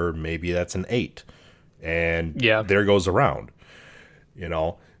 or maybe that's an 8. And there goes a round,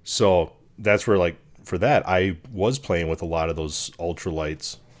 So that's where, like, for that, I was playing with a lot of those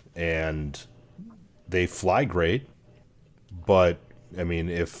ultralights, and they fly great. But, I mean,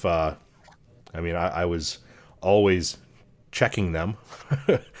 I was always checking them.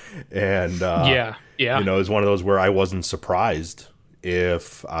 And, it was one of those where I wasn't surprised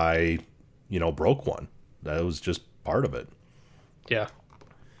if I, broke one. That was just part of it. Yeah.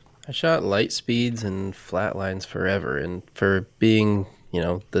 I shot light speeds and flat lines forever, and for being,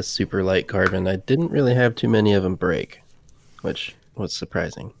 the super light carbon, I didn't really have too many of them break, which was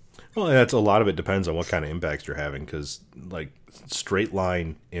surprising. Well, that's a lot of it depends on what kind of impacts you're having, because like straight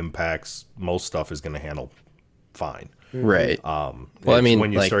line impacts, most stuff is going to handle fine. Right. Well, I mean,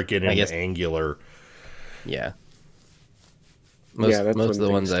 when you start getting into angular, most of the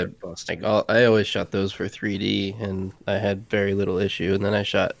ones I always shot those for 3D, and I had very little issue. And then I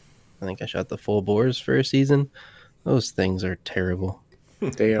shot the full bores for a season. Those things are terrible.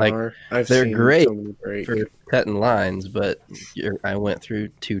 They are. They're great for cutting lines, but I went through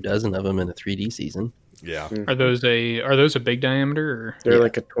 24 of them in a 3D season. Yeah. Are those a big diameter? Or? They're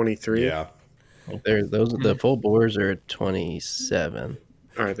like a 23. Yeah. The full bores are 27.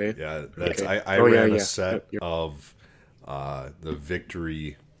 Are they? Yeah. That's okay. I ran a set of the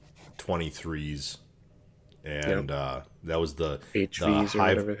Victory 23s, and that was the HVs the or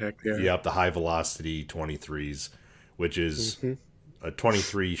whatever the heck they are. Yep, the high velocity 23s, which is a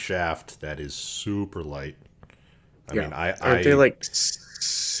 23 shaft that is super light. I mean, aren't they like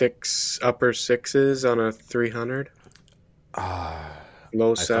upper sixes on a 300?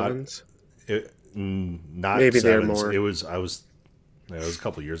 Low sevens? Not maybe sevens. They're more. It was a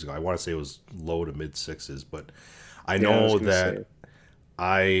couple of years ago. I want to say it was low to mid sixes, but I know that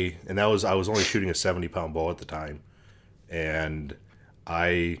I was only shooting a 70-pound bow at the time, and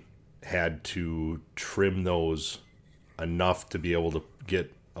I had to trim those enough to be able to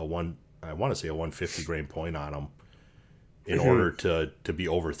get a 150 grain point on them in order to be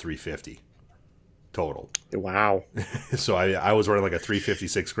over 350 total. Wow. So I was running like a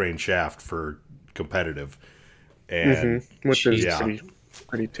 356 grain shaft for competitive, and which is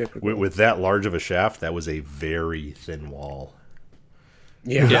pretty typical. With that large of a shaft, that was a very thin wall.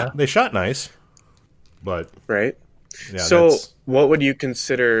 Yeah. They shot nice, but right. Yeah, so what would you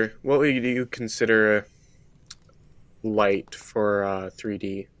consider light for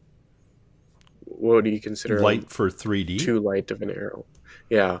 3D? What do you consider light for 3D? Too light of an arrow.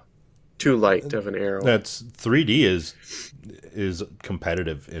 Yeah. too light of an arrow. That's 3D is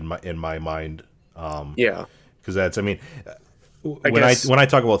competitive in my mind. Yeah. Because that's, I mean, I when I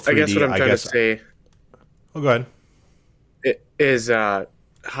talk about 3D, I guess what I'm trying to say Oh, go ahead. it is how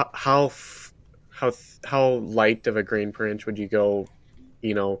light of a grain per inch would you go?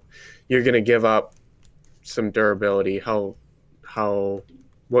 You know, you're going to give up some durability. What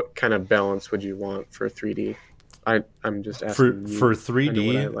kind of balance would you want for 3D? I'm just asking For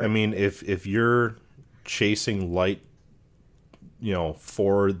 3D. like. I mean, if you're chasing light,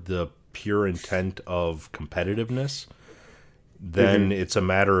 for the pure intent of competitiveness, then it's a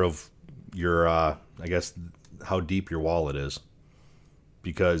matter of your, I guess, how deep your wallet is.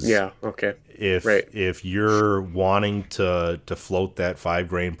 Because if you're wanting to float that 5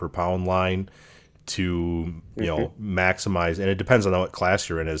 grain per pound line to maximize, and it depends on what class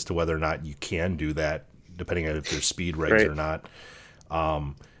you're in as to whether or not you can do that, depending on if there's speed regs or not.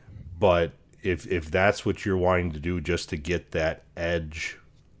 But if that's what you're wanting to do just to get that edge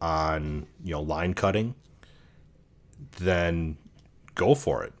on line cutting, then go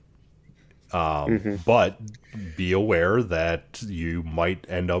for it. But be aware that you might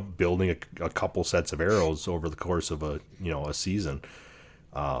end up building a couple sets of arrows over the course of a season.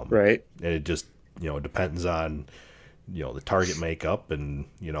 Right. And it just depends on the target makeup, and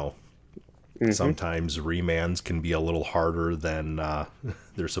sometimes remans can be a little harder than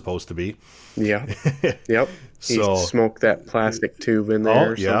they're supposed to be. Yeah. Yep. So smoke that plastic tube in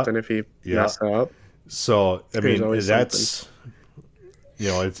there something if you mess up. So I mean, that's something.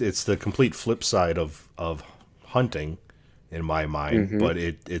 It's the complete flip side of hunting in my mind, but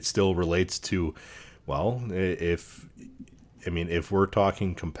it still relates to, well, if we're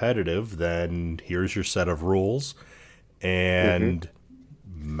talking competitive, then here's your set of rules and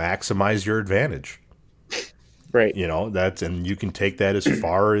maximize your advantage. Right. And you can take that as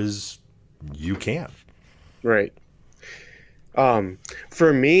far as you can. Right.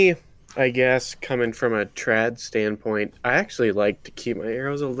 For me, I guess coming from a trad standpoint, I actually like to keep my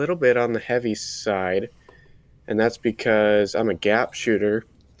arrows a little bit on the heavy side, and that's because I'm a gap shooter,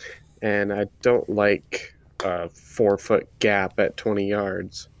 and I don't like a 4-foot gap at 20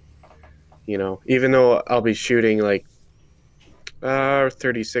 yards. Even though I'll be shooting like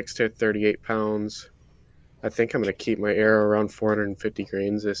 36 to 38 pounds, I think I'm going to keep my arrow around 450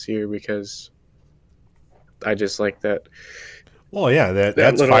 grains this year because I just like that. Well, yeah,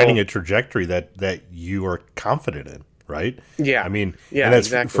 that's little, finding a trajectory that you are confident in, right? Yeah. I mean, yeah, and that's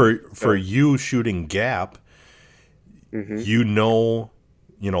exactly. for you shooting gap,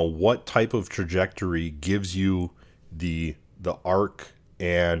 what type of trajectory gives you the arc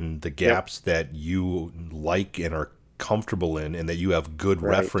and the gaps that you like and are comfortable in, and that you have good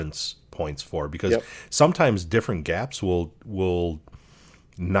reference points for, because sometimes different gaps will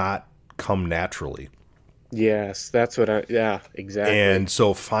not come naturally. Yes, that's what exactly. And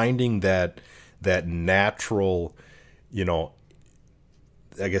so finding that natural,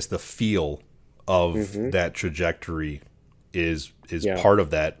 I guess the feel of that trajectory is part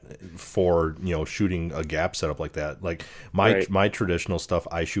of that for, shooting a gap setup like that. Like my traditional stuff,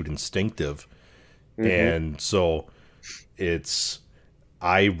 I shoot instinctive. And so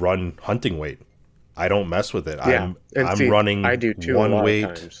I run hunting weight. I don't mess with it. I'm running I do too, one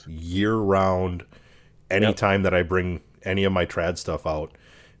weight year round. Anytime that I bring any of my trad stuff out,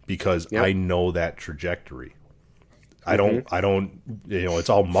 because I know that trajectory. I don't, it's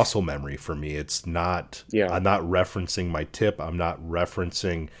all muscle memory for me. It's not, I'm not referencing my tip. I'm not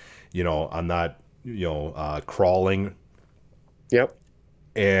referencing, I'm not, crawling. Yep.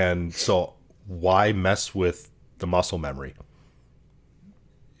 And so why mess with the muscle memory?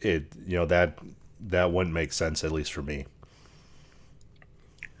 That wouldn't make sense, at least for me.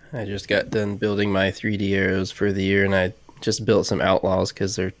 I just got done building my 3D arrows for the year, and I just built some Outlaws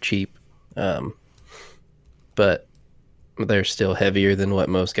because they're cheap. But they're still heavier than what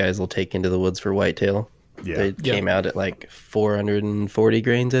most guys will take into the woods for whitetail. Yeah. They came out at like 440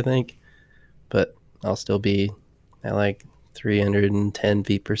 grains, I think. But I'll still be at like 310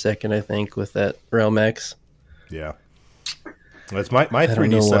 feet per second, I think, with that Realm X. Yeah. That's my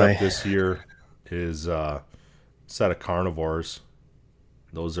 3D setup this year is a set of carnivores.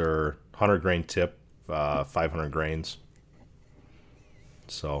 Those are 100 grain tip, 500 grains.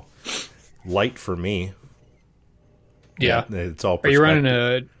 So light for me. Yeah. It's all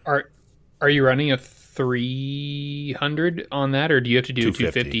perspective. Are you running a 300 on that, or do you have to do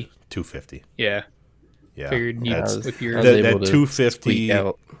 250? 250. Yeah. Yeah. Figured with your that 250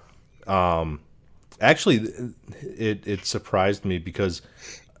 actually it surprised me, because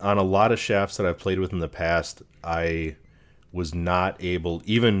on a lot of shafts that I've played with in the past, I was not able,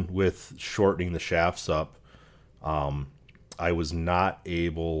 even with shortening the shafts up, I was not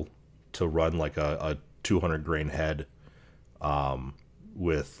able to run like a 200 grain head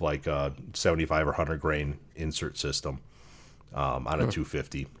with like a 75 or 100 grain insert system on a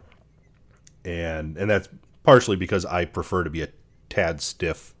 250. And that's partially because I prefer to be a tad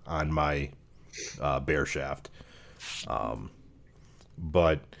stiff on my bear shaft.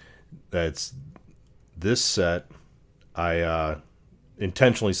 But that's this set I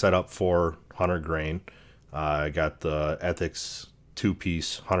intentionally set up for 100 grain. I got the Ethics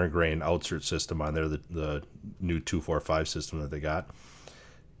 2-piece 100 grain outsert system on there, the new 245 system that they got.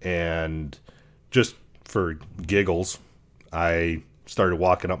 And just for giggles, I started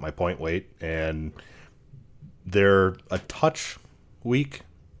walking up my point weight, and they're a touch weak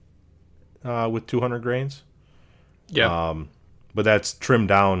with 200 grains. Yeah. But that's trimmed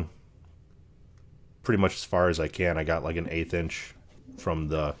down pretty much as far as I can. I got like an 1/8 inch from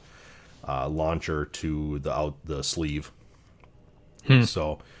the launcher to the sleeve.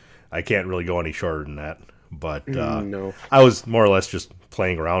 So I can't really go any shorter than that. But No. I was more or less just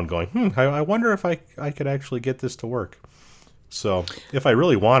playing around going, I wonder if I could actually get this to work. So if I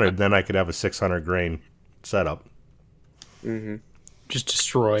really wanted, then I could have a 600 grain setup. Just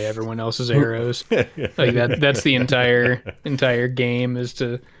destroy everyone else's arrows. Like that's the entire game, is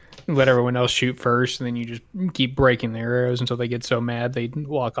to let everyone else shoot first, and then you just keep breaking their arrows until they get so mad they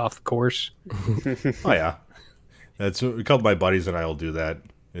walk off the course. Oh yeah, that's a couple of my buddies and I will do that.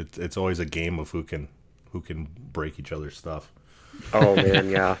 It's always a game of who can break each other's stuff. Oh man,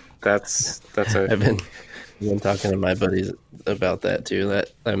 yeah. That's I've been talking to my buddies about that too.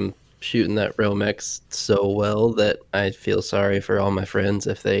 That I'm shooting that Romex so well that I feel sorry for all my friends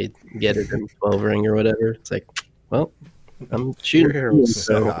if they get it in 12 ring or whatever. It's like, well, I'm shooting.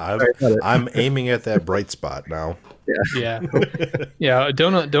 So I'm aiming at that bright spot now. Yeah.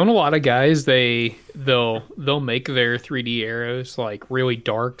 Don't a lot of guys they'll make their 3D arrows like really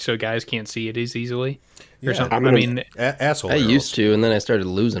dark so guys can't see it as easily or something. Asshole. I arrows. used to, and then I started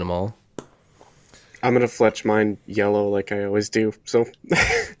losing them all. I'm gonna fletch mine yellow like I always do. So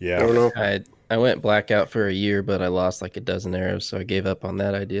Yeah. I don't know. I went blackout for a year, but I lost like a dozen arrows, so I gave up on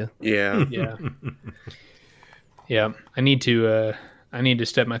that idea. Yeah. Yeah. I need to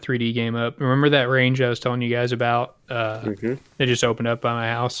step my 3D game up. Remember that range I was telling you guys about? They just opened up by my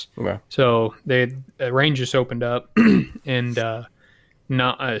house. Yeah. So the range just opened up, and I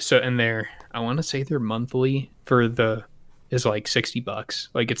want to say their monthly is like $60.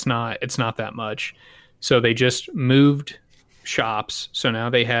 Like it's not that much. So they just moved shops. So now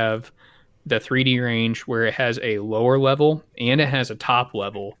they have the 3D range where it has a lower level and it has a top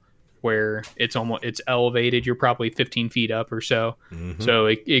level where it's elevated. You're probably 15 feet up or so. So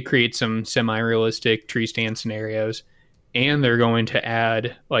it creates some semi-realistic tree stand scenarios. And they're going to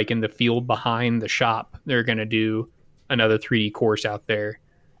add, like in the field behind the shop, they're going to do another 3D course out there.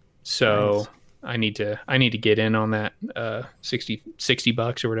 So nice. I need to get in on that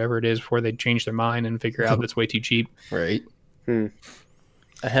 $60 or whatever it is before they change their mind and figure out that's way too cheap. Right.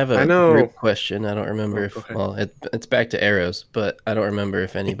 I have a group question. I don't remember it's back to arrows, but I don't remember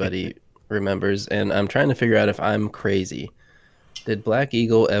if anybody remembers, and I'm trying to figure out if I'm crazy. Did Black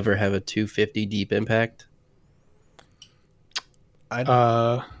Eagle ever have a 250 deep impact? I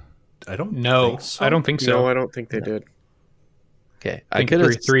don't think so. I don't think so. No, I don't think they did. Okay, I could have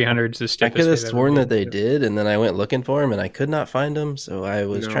 300s. The stiffest I could have sworn that they did. did, and then I went looking for them, and I could not find them. So I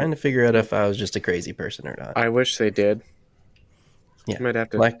was trying to figure out if I was just a crazy person or not. I wish they did. Yeah, Might have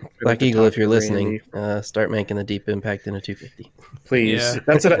to, Black Eagle, if you're listening, start making the deep impact in a 250. Please. Yeah.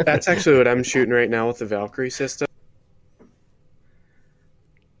 That's actually what I'm shooting right now with the Valkyrie system.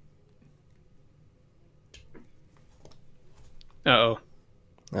 Oh,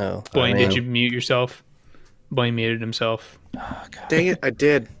 Blaine, did you mute yourself? Blaine muted himself. Oh, God. Dang it, I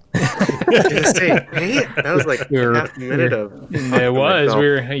did. I was gonna say, dang it. That was like half a minute of. It was.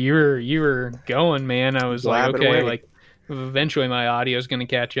 You were going, man. I was like, Blabbing okay, away. like eventually my audio is going to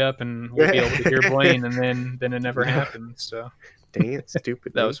catch up, and we'll be able to hear Blaine, and then it never happened. So Dang it,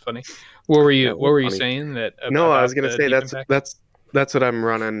 stupid. that was funny. What were you funny. saying? No, I was gonna say deep impact? that's what I'm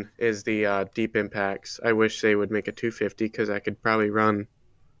running is the deep impacts. I wish they would make a 250 because I could probably run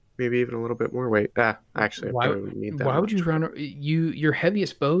maybe even a little bit more weight. Actually, I probably wouldn't need that. Why would you run? Your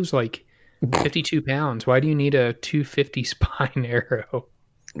heaviest bow's like 52 pounds. Why do you need a 250 spine arrow?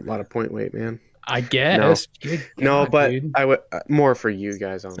 A lot of point weight, man. I guess. No, God, but dude. I would more for you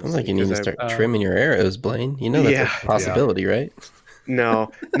guys. Honestly, Sounds like you need to 'cause start trimming your arrows, Blaine. You know that's a possibility, right?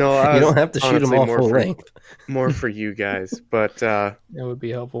 No. You don't have to shoot them honestly all more full for- length. More for you guys, but That would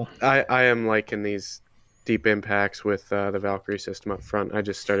be helpful. I am liking these deep impacts with the Valkyrie system up front. I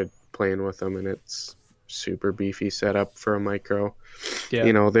just started playing with them, and it's super beefy setup for a micro. Yeah.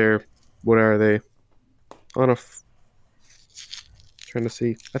 You know, they're, what are they? On a trying to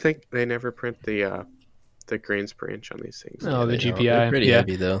see. I think they never print the grains per inch on these things. Oh, the They don't. GPI. They're pretty yeah.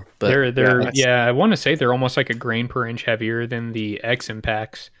 heavy though. But They're Yeah, I want to say they're almost like a grain per inch heavier than the X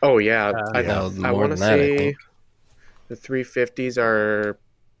impacts. Oh yeah, yeah, I more want to than that, I say think. the 350s are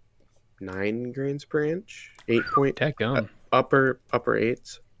 9 grains per inch, 8 point Dadgum. upper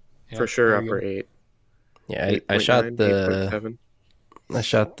eights Yeah, for sure, there you upper go. 8. Yeah, I shot 8.9, the 8.7. I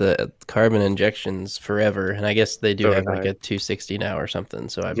shot the carbon injections forever, and I guess they do So have did like I. a 260 now or something.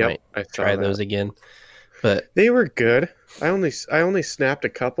 So I Yep, might I saw try that. those again. But They were good. I only snapped a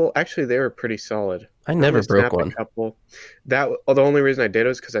couple. Actually, they were pretty solid. I never only broke snapped one. A couple. The only reason I did it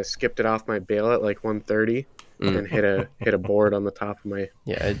was because I skipped it off my bail at like 130 and hit a board on the top of my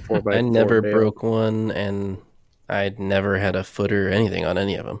Yeah, 4x4 I never bail. broke one, and I'd never had a footer or anything on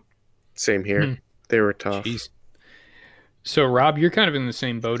any of them. Same here. Hmm. They were tough. Jeez. So Rob, you're kind of in the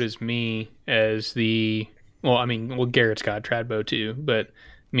same boat as me as Garrett's got a trad bow too, but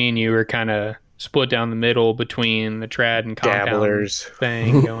me and you are kind of split down the middle between the trad and compound Dabblers.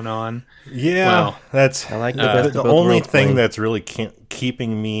 thing going on. Yeah, Well, that's I like the the, best of the both only worlds thing playing. that's really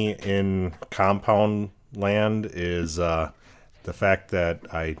keeping me in compound land is the fact that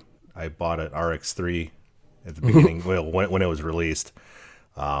I bought an RX3 at the beginning, well, when it was released.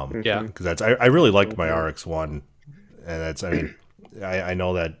 Yeah. Because I really liked my RX1, and that's, I mean, I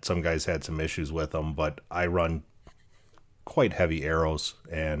know that some guys had some issues with them, but I run quite heavy arrows,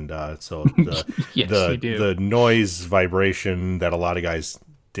 and so Yes, you do. the noise vibration that a lot of guys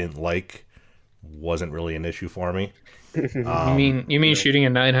didn't like wasn't really an issue for me. You mean shooting a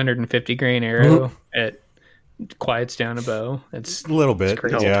 950 grain arrow at quiets down a bow? It's A little bit,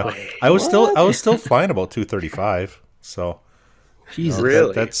 crazy. yeah. No I was still fine about 235, so Jesus,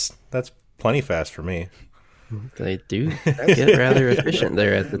 Really? that's plenty fast for me. they do get rather efficient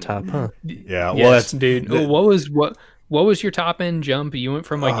there at the top, huh? Yeah, well, yes, that's dude. What was your top end jump? You went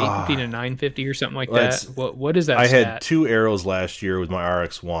from like 850 to 950 or something like Let's- that. What is that? I stat? had 2 arrows last year with my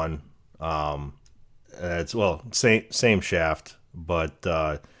RX1. It's same shaft,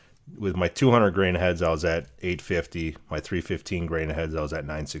 but with my 200 grain heads, I was at 850. My 315 grain heads, I was at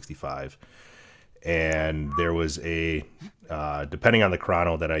 965. And there was a, depending on the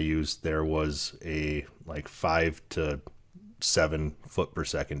chrono that I used, there was a like 5 to 7 foot per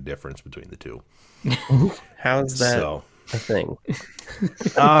second difference between the two. How's that So a thing?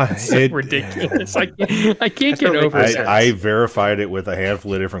 it, ridiculous. I can't get don't make over any it. sense. I verified it with a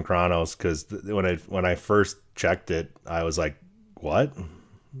handful of different chronos because when I first checked it, I was like, "What?"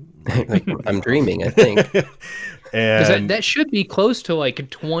 Like, I'm dreaming, I think. And That should be close to like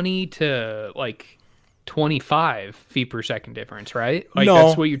 20 to like 25 feet per second difference, right? Like no,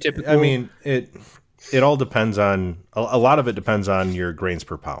 that's what your typical. I mean, it all depends on a lot of it depends on your grains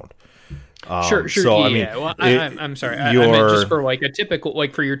per pound. Sure. So yeah, I mean, yeah. Well, I'm sorry. I your meant just for like a typical,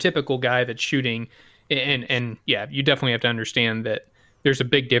 like for your typical guy that's shooting, and yeah, you definitely have to understand that there's a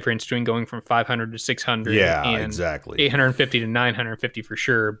big difference between going from 500 to 600 yeah, and exactly. 850 to 950 for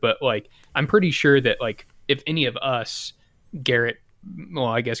sure. But like, I'm pretty sure that like if any of us, Garrett, well,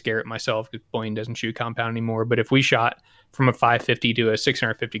 I guess Garrett myself, because Blaine doesn't shoot compound anymore. But if we shot from a 550 to a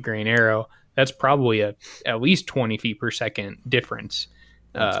 650 grain arrow, that's probably at least 20 feet per second difference.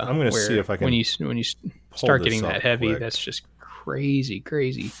 I'm going to see if I can when you start this getting up that heavy, quick. that's just crazy.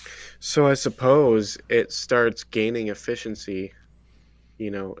 So I suppose it starts gaining efficiency.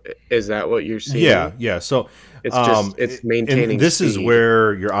 You know, is that what you're seeing? Yeah. So It's just it's maintaining. And this is speed.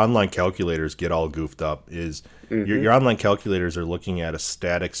 where your online calculators get all goofed up. Is Mhm. your online calculators are looking at a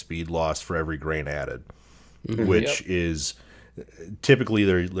static speed loss for every grain added, which is typically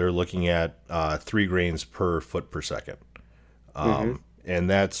they're looking at 3 grains per foot per second, and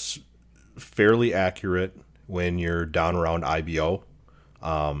that's fairly accurate when you're down around IBO.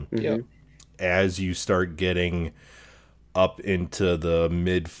 As you start getting up into the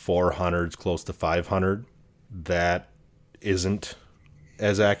mid 400s, close to 500, that isn't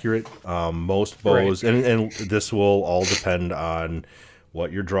as accurate. Most bows, and this will all depend on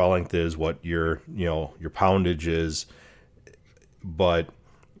what your draw length is, what your poundage is. But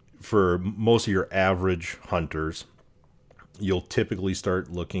for most of your average hunters, you'll typically start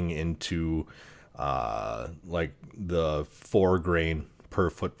looking into like the 4 grain per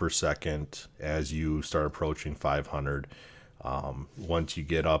foot per second as you start approaching 500. Once you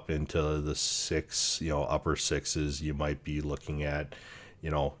get up into the 6, upper 6s, you might be looking at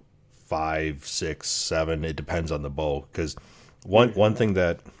 5, 6, 7. It depends on the bow, because one thing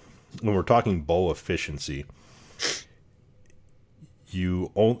that when we're talking bow efficiency,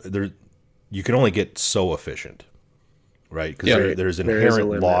 you can only get so efficient, right? Because there's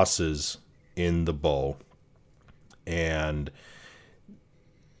inherent losses in the bow, and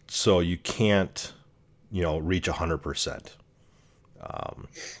so you can't, reach 100%.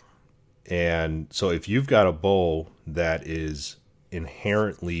 And so if you've got a bow that is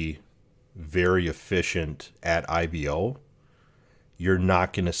inherently very efficient at IBO, you're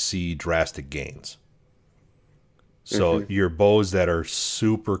not going to see drastic gains. So your bows that are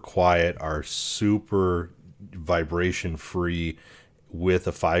super quiet, are super vibration free with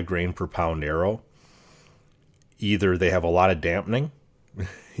a 5 grain per pound arrow, either they have a lot of dampening,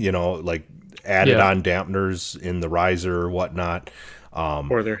 like added on dampeners in the riser or whatnot,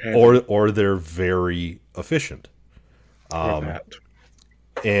 or they're heavy. or they're very efficient.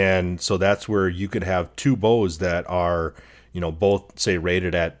 And so that's where you could have two bows that are, both say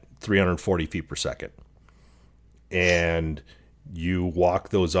rated at 340 feet per second. And you walk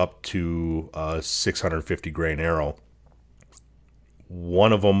those up to a 650 grain arrow.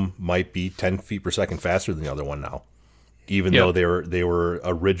 One of them might be 10 feet per second faster than the other one now, even though they were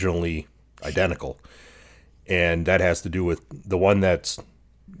originally identical. And that has to do with the one that's,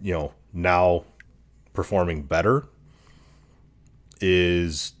 now performing better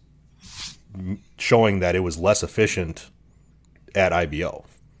is showing that it was less efficient at IBO.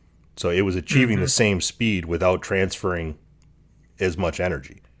 So it was achieving the same speed without transferring as much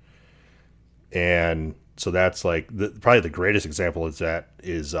energy. And so that's like probably the greatest example is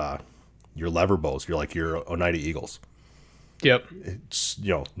your lever bows. You're like your Oneida Eagles. Yep. It's,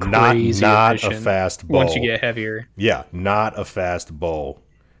 not efficient. A fast bow. Once you get heavier. Yeah, not a fast bow,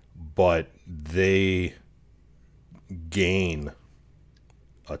 but they gain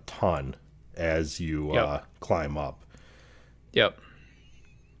a ton as you climb up. Yep.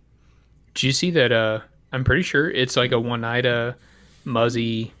 Did you see that? I'm pretty sure it's like a Oneida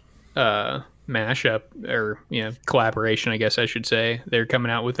Muzzy mashup or collaboration, I guess I should say. They're coming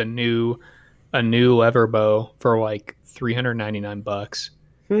out with a new lever bow for like $399,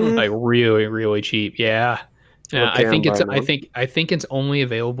 like really really cheap. Yeah, I think it's only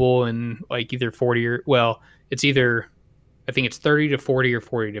available in like either 40 or it's either I think it's 30 to 40 or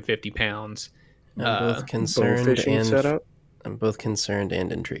 40 to 50 pounds. I'm both concerned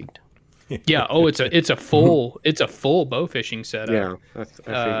and intrigued. Yeah. Oh, it's a full bow fishing setup. Yeah,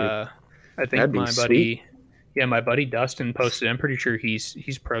 I think my buddy Dustin posted. I'm pretty sure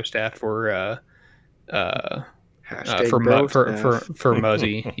he's pro staff for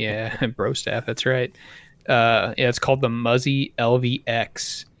Muzzy. Yeah, bro staff. That's right. It's called the Muzzy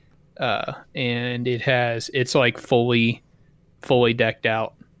LVX, and it's like fully decked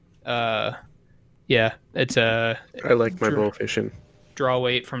out. It's I like my bow fishing. Draw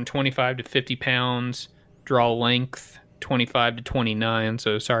weight from 25 to 50 pounds. Draw length 25 to 29.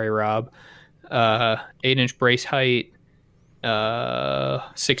 So sorry, Rob. 8-inch brace height.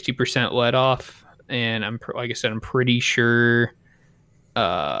 60% let off, and I'm pretty sure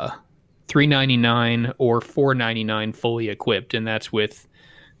 $399 or $499 fully equipped, and that's with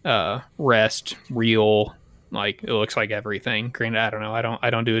rest, reel. Like it looks like everything. Granted, I don't know. I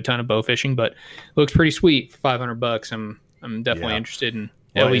don't do a ton of bow fishing, but it looks pretty sweet for $500. I'm definitely interested in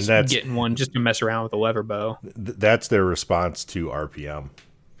at least getting one just to mess around with a lever bow. That's their response to RPM.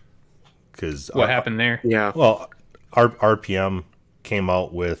 Because what happened there? Yeah. Well, RPM came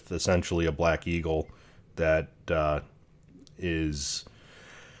out with essentially a Black Eagle that is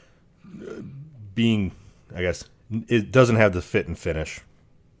being, I guess, it doesn't have the fit and finish.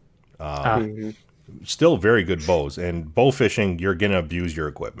 Still very good bows. And bow fishing, you're going to abuse your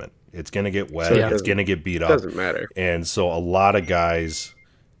equipment. It's going to get wet. It's going to get beat up. Doesn't matter. And so a lot of guys,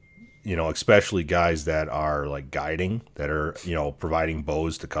 especially guys that are like guiding, that are, providing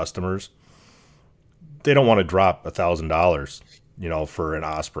bows to customers, they don't want to drop $1,000, for an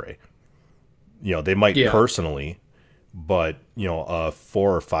Osprey. They might personally, but, a $400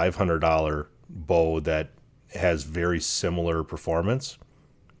 or $500 bow that has very similar performance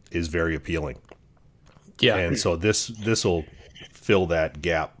is very appealing. Yeah. And so this will fill that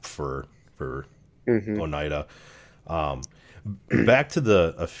gap for Oneida. Back to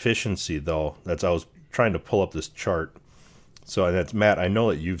the efficiency though, I was trying to pull up this chart. So that's Matt, I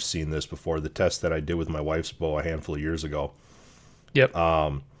know that you've seen this before, the test that I did with my wife's bow a handful of years ago. Yep.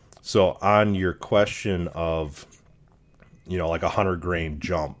 So on your question of, like 100 grain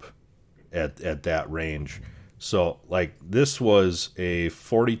jump at that range. So like this was a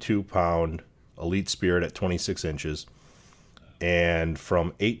 42 pound Elite Spirit at 26 inches. And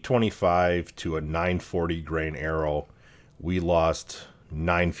from 825 to a 940 grain arrow, we lost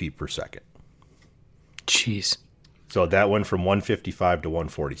 9 feet per second. Jeez. So that went from 155 to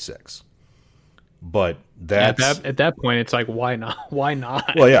 146. But that's At that point, it's like, why not? Why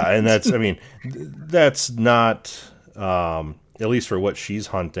not? well, yeah, and that's, I mean, that's not, at least for what she's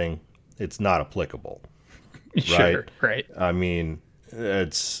hunting, it's not applicable. Sure, right. I mean,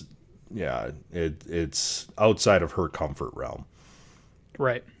 it's, yeah, it's outside of her comfort realm.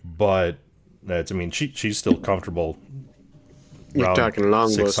 Right. But that's, I mean, she's still comfortable. You're talking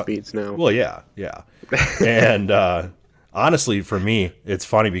longbow 600 speeds now. Well, yeah. And honestly, for me, it's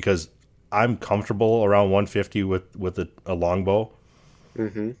funny because I'm comfortable around 150 with a longbow.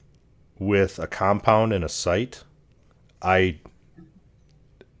 Mm-hmm. With a compound and a sight,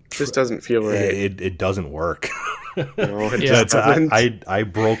 This doesn't feel right. it doesn't work. No, it Yeah. doesn't. I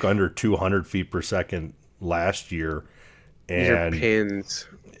broke under 200 feet per second last year, Your and pins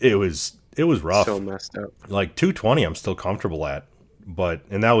it was rough. so messed up. Like 220 I'm still comfortable at, but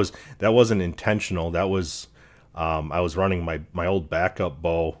that wasn't intentional. That was I was running my old backup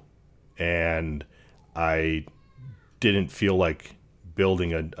bow, and I didn't feel like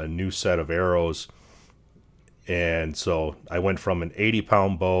building a new set of arrows, and so I went from an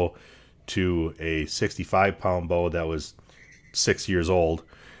 80-pound bow to a 65-pound bow that was 6 years old,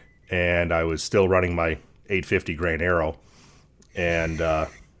 and I was still running my 850 grain arrow, and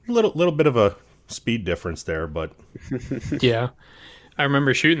little bit of a speed difference there, but Yeah. I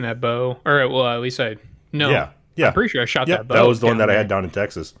remember shooting that bow. Or, well, at least yeah. I'm pretty sure I shot Yeah, that bow. that was the one down that I there. had down in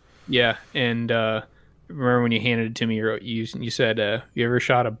Texas. Yeah. And remember when you handed it to me, you said, you ever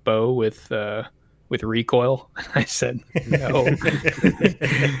shot a bow with recoil? I said, no.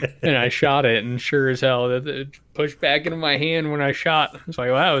 And I shot it, and sure as hell, it pushed back into my hand when I shot. I was like,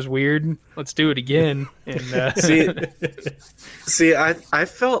 well, that was weird. Let's do it again. And See, I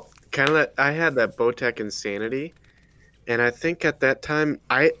felt kind of that I had that Bowtech insanity, and I think at that time,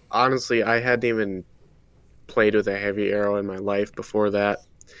 I hadn't even played with a heavy arrow in my life before that,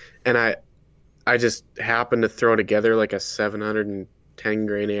 and I just happened to throw together like a 710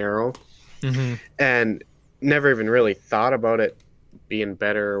 grain arrow, Mhm. and never even really thought about it being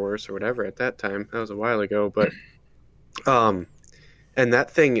better or worse or whatever at that time. That was a while ago, but and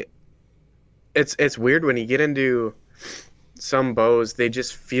that thing, it's weird when you get into some bows, they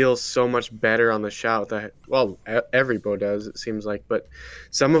just feel so much better on the shot. Well, every bow does, it seems like, but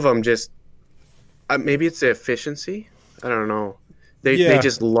some of them just maybe it's the efficiency. I don't know. They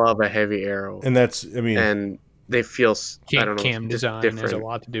just love a heavy arrow, And that's, I mean, and they feel I don't know, cam just design has a different.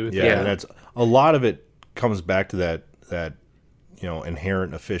 lot to do with yeah, that. and that's a lot of it comes back to that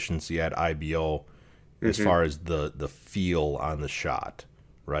inherent efficiency at IBO as far as the feel on the shot,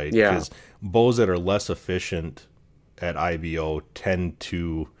 right? Yeah. Because bows that are less efficient at IBO tend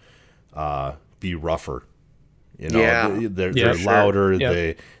to be rougher. Yeah. They're sure. louder.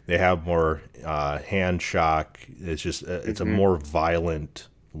 Yep. They have more hand shock. It's just it's a more violent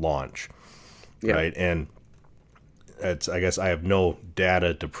launch, Yeah. right? And I guess I have no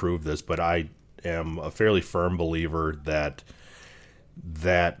data to prove this, but I am a fairly firm believer that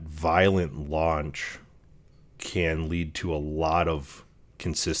violent launch can lead to a lot of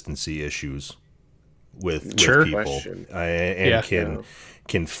consistency issues with Sure. people, Question. and Yeah.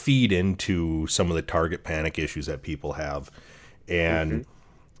 can feed into some of the target panic issues that people have. And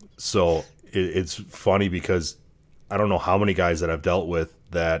so it's funny because I don't know how many guys that I've dealt with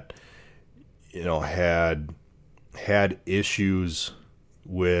that had issues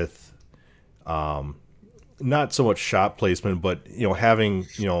with not so much shot placement, but having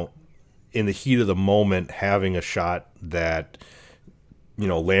in the heat of the moment, having a shot that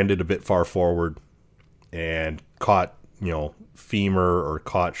landed a bit far forward and caught femur or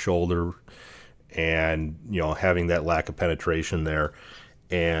caught shoulder, and having that lack of penetration there,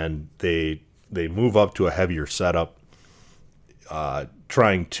 and they move up to a heavier setup,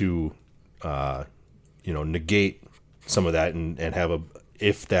 trying to negate some of that and have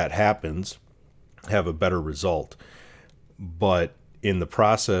if that happens, have a better result. But in the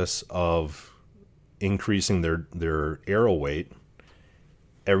process of increasing their arrow weight,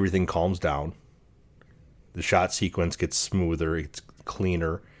 everything calms down. The shot sequence gets smoother, it's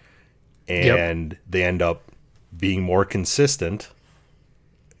cleaner, and they end up being more consistent,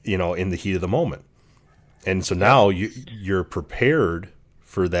 in the heat of the moment. And so now you're prepared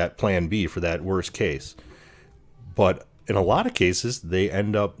for that plan B, for that worst case. But in a lot of cases, they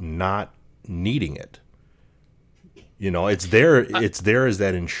end up not needing it. It's there as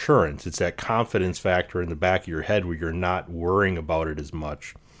that insurance. It's that confidence factor in the back of your head where you're not worrying about it as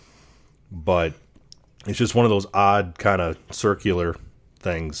much. But it's just one of those odd kind of circular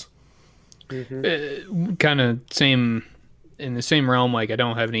things. Kind of same in the same realm, like I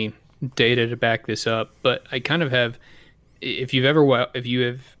don't have any data to back this up, but I kind of have. If you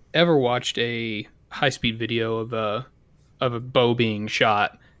have ever watched a high speed video of a bow being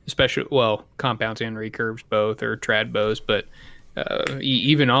shot, especially well compounds and recurves both or trad bows, but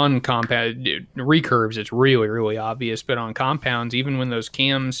even on compound recurves, it's really obvious. But on compounds, even when those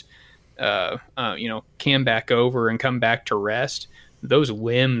cams, cam back over and come back to rest, those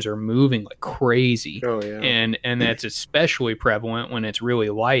limbs are moving like crazy. Oh yeah. And that's especially prevalent when it's really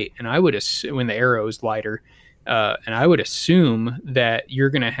light. And I would assume when the arrow is lighter, and I would assume that you're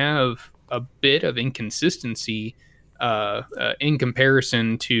going to have a bit of inconsistency in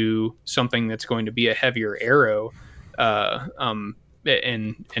comparison to something that's going to be a heavier arrow. And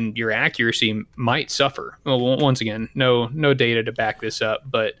your accuracy might suffer. Well, once again, no data to back this up,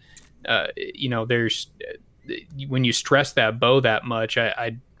 but there's when you stress that bow that much,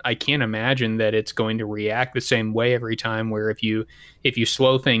 I can't imagine that it's going to react the same way every time. Where if you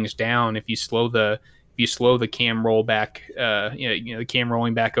slow things down, if you slow the cam roll back, the cam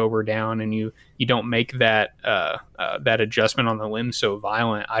rolling back over down, and you don't make that adjustment on the limb so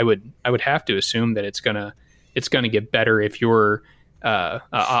violent, I would have to assume that it's gonna get better if you're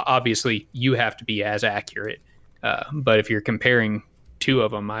obviously you have to be as accurate, but if you're comparing two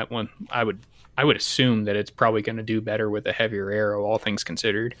of them, I would assume that it's probably going to do better with a heavier arrow, all things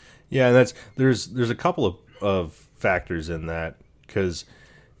considered. Yeah, and there's a couple of factors in that, because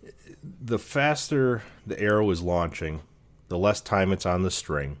the faster the arrow is launching, the less time it's on the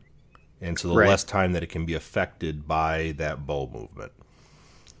string, and so the less time that it can be affected by that bow movement.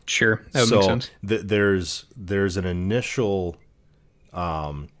 Sure, that would make sense. There's an initial,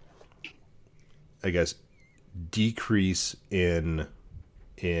 I guess, decrease in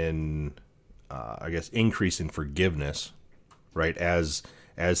I guess increase in forgiveness, right? As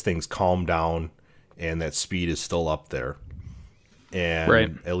things calm down and that speed is still up there.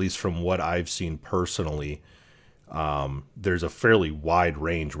 And at least from what I've seen personally, there's a fairly wide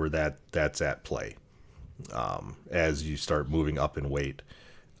range where that's at play as you start moving up in weight.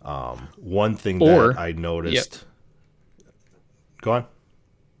 One thing that I noticed. Yep. Go on.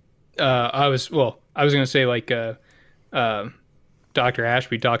 I was going to say, like, Dr.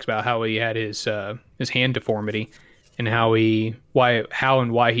 Ashby talks about how he had his hand deformity and how and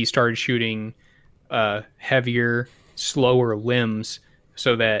why he started shooting heavier, slower limbs,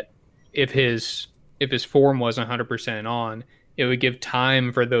 so that if his form wasn't 100% on, it would give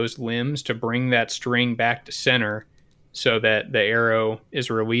time for those limbs to bring that string back to center, so that the arrow is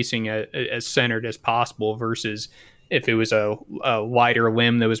releasing as centered as possible, versus if it was a lighter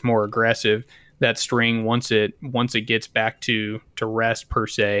limb that was more aggressive, that string, once it gets back to rest per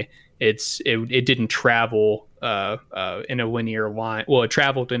se, it didn't travel in a linear line. Well, it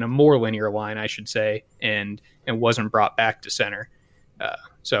traveled in a more linear line, I should say, and wasn't brought back to center.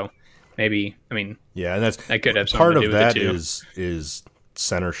 So maybe, I mean, yeah, and that could have something part to do of with that it too. is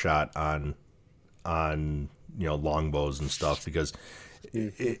center shot on longbows and stuff, because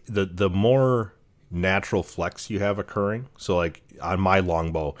the more natural flex you have occurring. So like on my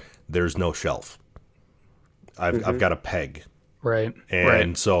longbow, there's no shelf. I've got a peg. Right.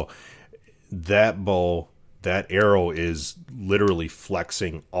 And so that arrow is literally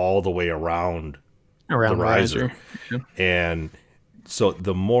flexing all the way around the riser. Yeah. And so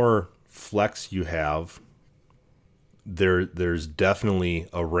the more flex you have, there's definitely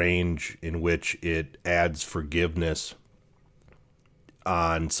a range in which it adds forgiveness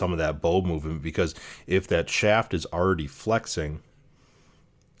on some of that bow movement, because if that shaft is already flexing,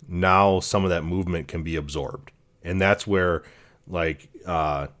 now some of that movement can be absorbed. And that's where, like,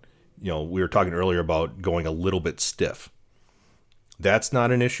 we were talking earlier about going a little bit stiff. That's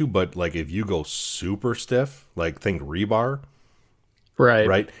not an issue, but like if you go super stiff, like think rebar,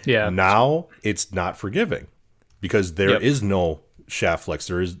 right? Yeah. Now it's not forgiving, because there is no shaft flex.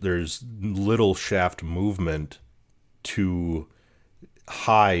 There's little shaft movement to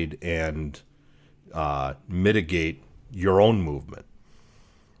hide and mitigate your own movement.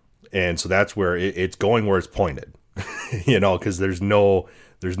 And so that's where it's going where it's pointed, because there's no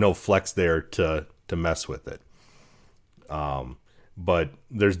flex there to mess with it. But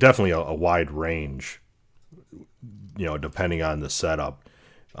there's definitely a wide range, depending on the setup.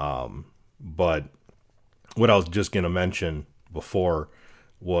 But what I was just going to mention before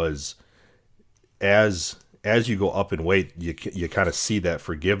was, as you go up in weight, you kind of see that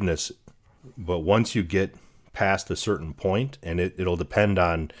forgiveness. But once you get past a certain point, and it'll depend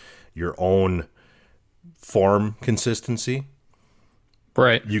on your own form consistency,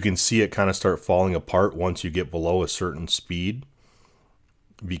 right? You can see it kind of start falling apart once you get below a certain speed.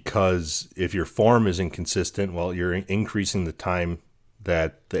 because if your form is inconsistent, well, you're increasing the time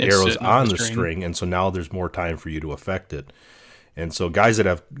that the It's arrow's sitting on on the the string. string, and so now there's more time for you to affect it. And so guys that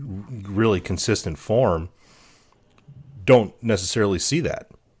have really consistent form don't necessarily see that.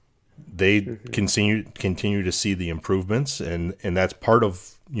 They continue to see the improvements, and that's part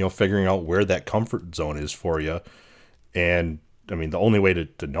of, figuring out where that comfort zone is for you. And I mean, the only way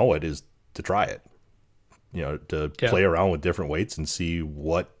to know it is to try it. To Yeah. play around with different weights and see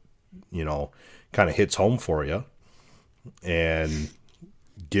what, kind of hits home for you and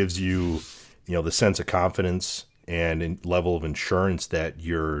gives you, the sense of confidence and level of insurance that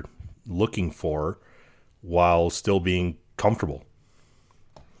you're looking for while still being comfortable.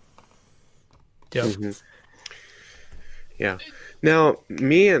 Yep. Mm-hmm. Yeah. Now,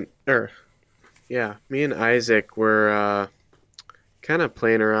 me and Isaac were kind of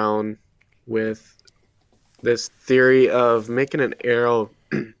playing around with this theory of making an arrow.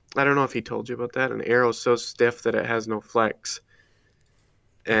 I don't know if he told you about that. An arrow so stiff that it has no flex,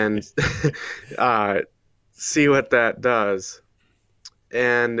 and see what that does.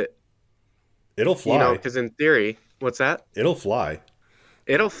 And It'll fly. because in theory, what's that? It'll fly.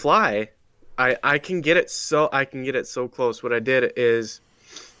 It'll fly. I can get it so close. What I did is,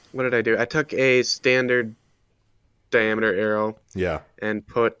 what did I do? I took a standard diameter arrow Yeah. and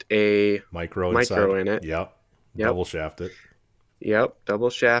put a Micro in it. Yep. Yep. Double shaft it. Yep, double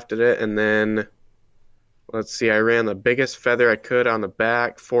shafted it, and then let's see, I ran the biggest feather I could on the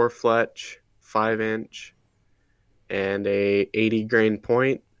back, 4 fletch, 5-inch, and a 80 grain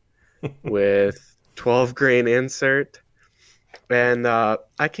point with 12 grain insert, and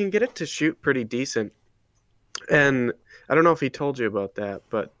I can get it to shoot pretty decent. And I don't know if he told you about that,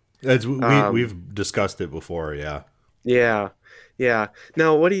 but We've discussed it before. Yeah. yeah.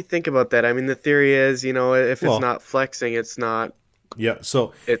 Now, what do you think about that? I mean, the theory is, if Well, it's not flexing, it's not. Yeah.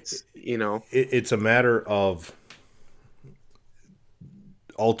 So It's it's a matter of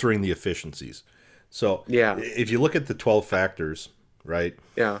altering the efficiencies. So Yeah. if you look at the 12 factors, right?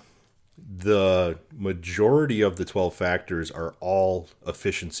 Yeah. The majority of the 12 factors are all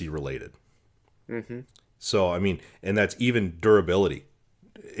efficiency related. Mm-hmm. So, I mean, and that's even durability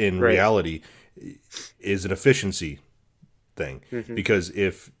in Right. reality is an efficiency thing. Mm-hmm. Because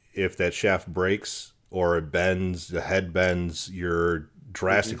if that shaft breaks or it bends, the head bends, you're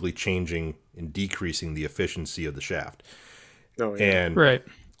drastically changing and decreasing the efficiency of the shaft. Oh, yeah. And Right.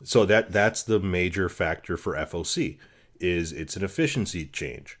 so that's the major factor for FOC is it's an efficiency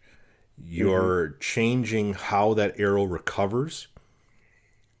change. You're changing how that arrow recovers,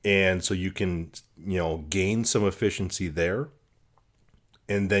 and so you can gain some efficiency there,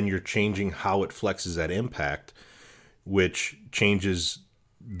 and then you're changing how it flexes at impact, which changes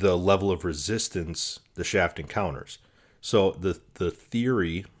the level of resistance the shaft encounters. So the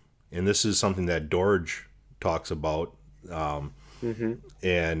theory, and this is something that Dorge talks about,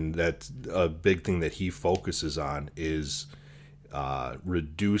 and that's a big thing that he focuses on is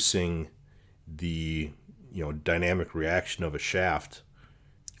reducing the dynamic reaction of a shaft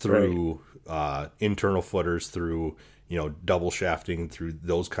through internal footers, through double shafting, through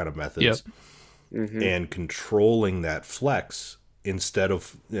those kind of methods, and controlling that flex instead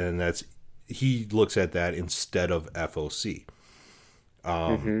of, and that's he looks at that instead of FOC.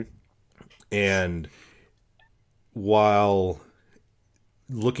 And while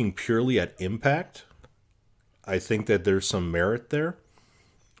looking purely at impact, I think that there's some merit there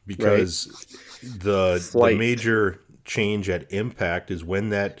because the major change at impact is when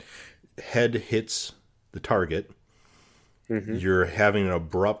that head hits the target, you're having an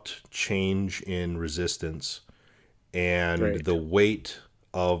abrupt change in resistance, and the weight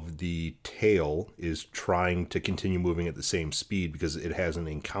of the tail is trying to continue moving at the same speed because it hasn't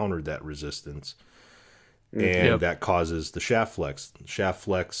encountered that resistance. And that causes the shaft flex. Shaft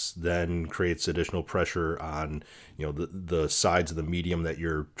flex then creates additional pressure on, the sides of the medium that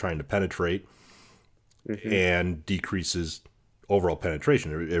you're trying to penetrate, and decreases overall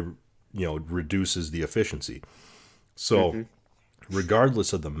penetration. It reduces the efficiency. So,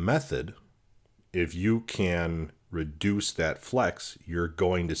 regardless of the method, if you can reduce that flex, you're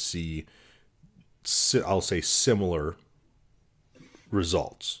going to see, I'll say, similar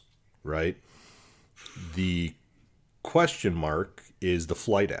results, right? The question mark is the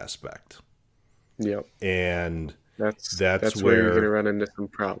flight aspect. Yep. And that's where you're going to run into some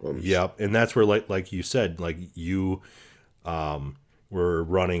problems. Yep. And that's where, like you said, like you were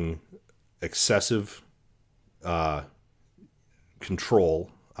running excessive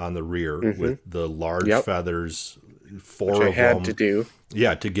control on the rear with the large feathers, four Which I of had them. to do.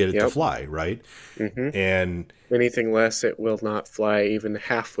 Yeah, to get it to Yep. fly, right? And Anything less, it will not fly even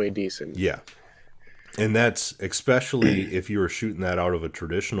halfway decent. yeah, and that's especially if you were shooting that out of a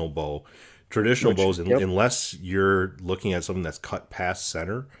traditional bow. Traditional bows, Yep. unless you're looking at something that's cut past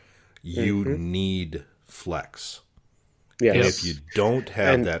center, you need flex. Yes. And if you don't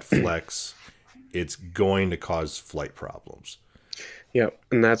have And- that flex, it's going to cause flight problems. Yep,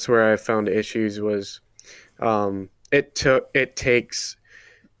 and that's where I found issues was, it takes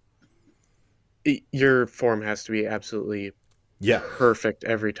your form has to be absolutely Yeah. perfect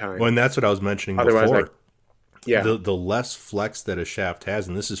every time. Well, and that's what I was mentioning Otherwise, before. yeah, The less flex that a shaft has,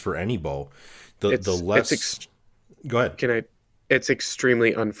 and this is for any bow, the less. Go ahead. It's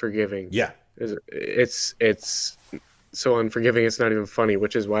extremely unforgiving. Yeah. It's so unforgiving. It's not even funny,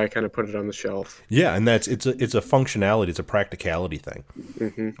 which is why I kind of put it on the shelf. Yeah, and it's a functionality, it's a practicality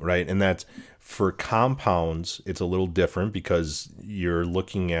thing, right? And that's for compounds, it's a little different because you're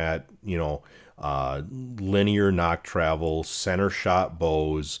looking at linear knock travel, center shot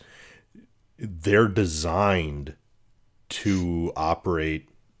bows. They're designed to operate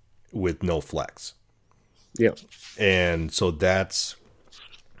with no flex, Yep. and so that's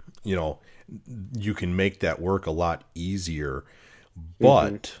you can make that work a lot easier,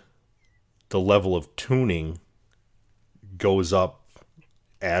 but the level of tuning goes up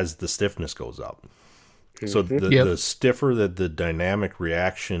as the stiffness goes up. So the stiffer that the dynamic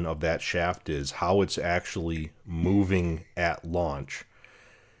reaction of that shaft is, how it's actually moving at launch,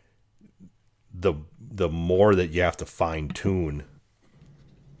 the more that you have to fine tune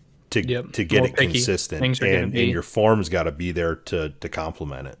to get More it picky consistent, things are gonna and be. your form's got to be there to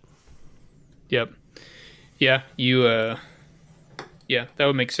complement it. Yep. Yeah, that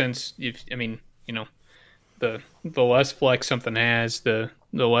would make sense. The less flex something has, the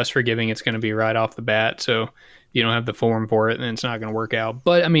less forgiving it's going to be right off the bat. So you don't have the form for it, and it's not going to work out.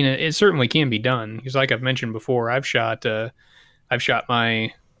 But I mean, it certainly can be done because, like I've mentioned before, I've shot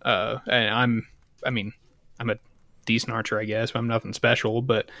my, and I'm a decent archer, I guess. I'm nothing special,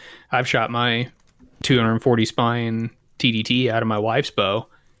 but I've shot my 240 spine TDT out of my wife's bow,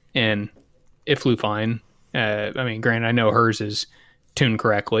 and it flew fine. Granted, I know hers is tuned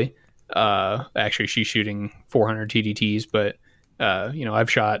correctly. Actually, she's shooting 400 TDTs, but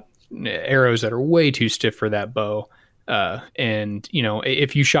I've shot arrows that are way too stiff for that bow. And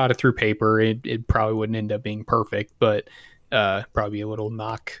if you shot it through paper, it probably wouldn't end up being perfect, but probably a little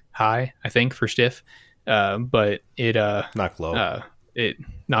knock high, I think, for stiff. But it Knock low. it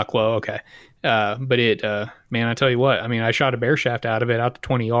knock low, okay. But it man, I tell you what, I mean, I shot a bear shaft out of it out to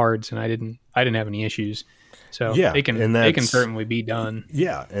 20 yards, and I didn't have any issues. So Yeah, they can certainly be done.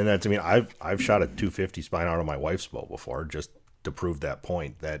 Yeah, and that's, I've shot a 250 spine out of my wife's bow before just to prove that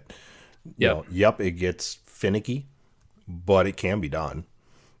point that it gets finicky, but it can be done,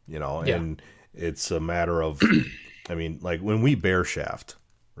 and it's a matter of like when we bear shaft,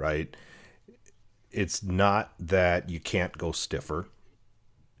 right? It's not that you can't go stiffer.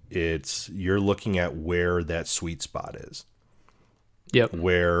 It's you're looking at where that sweet spot is. Yep.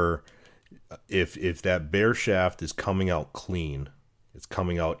 Where if that bear shaft is coming out clean, it's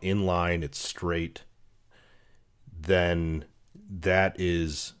coming out in line, it's straight, then that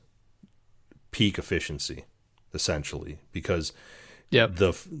is peak efficiency, essentially, because at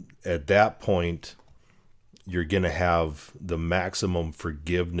that point you're going to have the maximum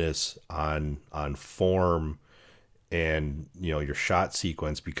forgiveness on form and your shot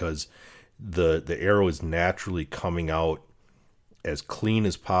sequence, because the arrow is naturally coming out as clean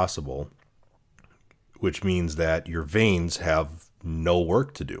as possible, which means that your vanes have no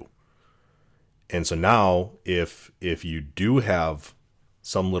work to do. And so now if you do have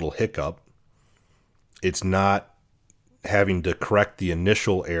some little hiccup, it's not having to correct the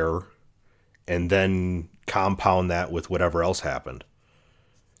initial error and then compound that with whatever else happened.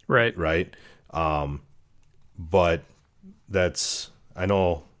 Right. But that's, I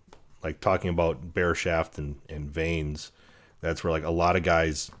know, like talking about bear shaft and vanes, that's where like a lot of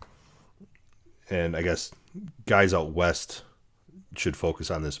guys, and I guess guys out west should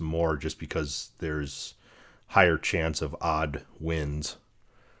focus on this more, just because there's higher chance of odd wins.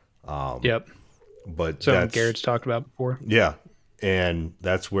 Yep. But So that's, Garrett's talked about before. yeah, and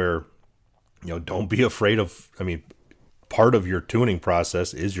that's where don't be afraid of. Part of your tuning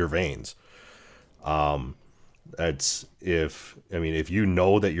process is your vanes. That's if you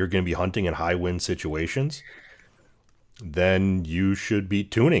know that you're going to be hunting in high wind situations, then you should be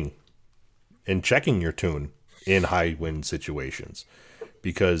tuning and checking your tune in high wind situations,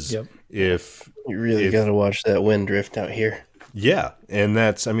 because if You really got to watch that wind drift out here. yeah, and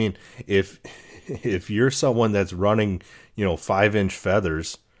that's if if you're someone that's running, 5-inch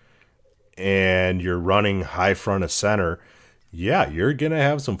feathers and you're running high front of center, yeah, you're going to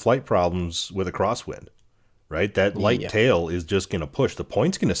have some flight problems with a crosswind, right? That light tail is just going to push. The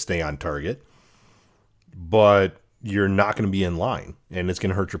point's going to stay on target, but you're not going to be in line, and it's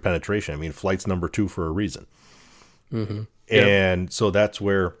going to hurt your penetration. I mean, flight's number 2 for a reason. Mm-hmm. And so that's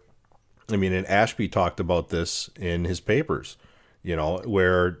where, and Ashby talked about this in his papers,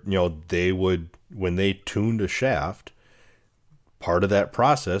 where, they would, when they tuned a shaft, part of that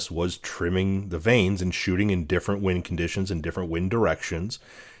process was trimming the vanes and shooting in different wind conditions and different wind directions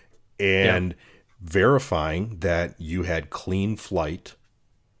and verifying that you had clean flight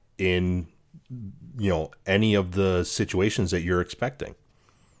in, any of the situations that you're expecting.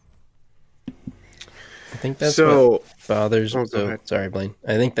 I think that's what bothers. Sorry, Blaine.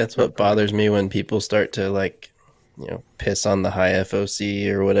 I think that's what bothers me when people start to piss on the high FOC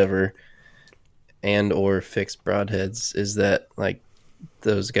or whatever, and or fixed broadheads. Is that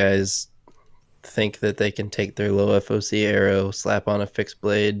those guys think that they can take their low FOC arrow, slap on a fixed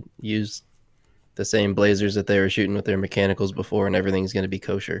blade, use the same blazers that they were shooting with their mechanicals before, and everything's going to be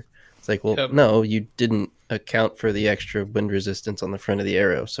kosher. It's like, well, no, you didn't account for the extra wind resistance on the front of the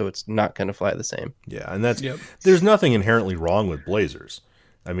arrow, so it's not going to fly the same. Yeah, and there's nothing inherently wrong with blazers.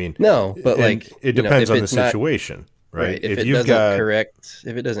 No, but it depends on the situation, right? If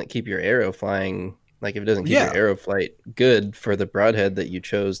it doesn't keep your arrow flying, if it doesn't keep your arrow flight good for the broadhead that you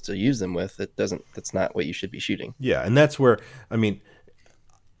chose to use them with, that's not what you should be shooting. Yeah, and that's where,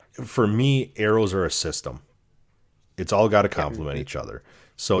 for me, arrows are a system. It's all got to complement each other.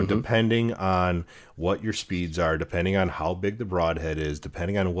 So depending on what your speeds are, depending on how big the broadhead is,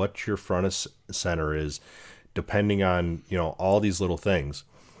 depending on what your front of center is, depending on, all these little things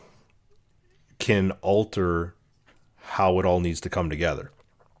can alter how it all needs to come together.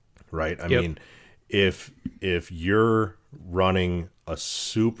 Right? I mean, if you're running a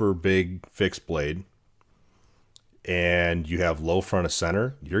super big fixed blade and you have low front of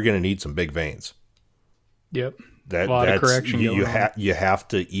center, you're going to need some big vanes. Yep. A lot of correction. You have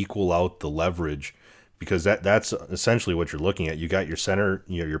to equal out the leverage, because that's essentially what you're looking at. You got your center,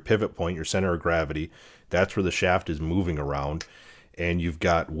 your pivot point, your center of gravity. That's where the shaft is moving around, and you've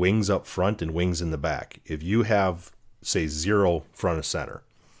got wings up front and wings in the back. If you have, say, 0 front of center,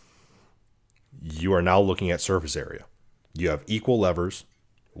 you are now looking at surface area. You have equal levers.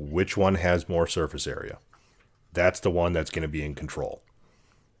 Which one has more surface area? That's the one that's going to be in control.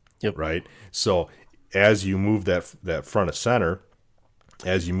 Yep. Right? So as you move that front of center,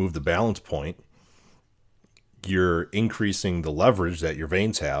 as you move the balance point, you're increasing the leverage that your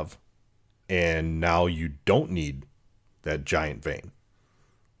vanes have, and now you don't need that giant vane,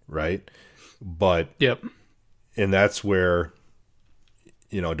 right? But and that's where,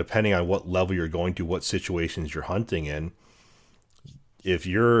 depending on what level you're going to, what situations you're hunting in, if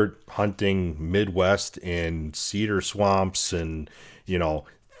you're hunting Midwest in cedar swamps and,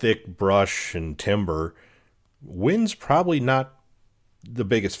 thick brush and timber, wind's probably not the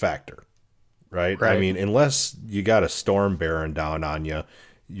biggest factor, right? I mean, unless you got a storm bearing down on you,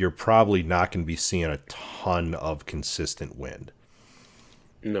 you're probably not going to be seeing a ton of consistent wind.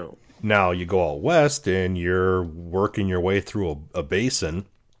 No. Now you go out west and you're working your way through a basin,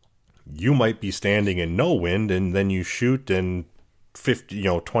 you might be standing in no wind, and then you shoot and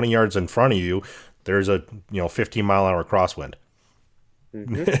 20 yards in front of you, there's a 15-mile-an-hour crosswind.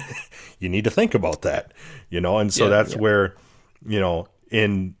 Mm-hmm. You need to think about that, and so that's where,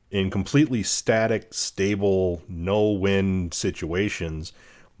 in completely static, stable, no wind situations,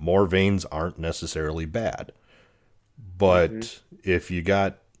 more vanes aren't necessarily bad. But if you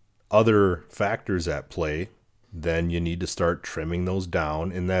got other factors at play, then you need to start trimming those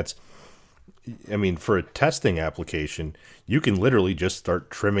down. And that's, for a testing application, you can literally just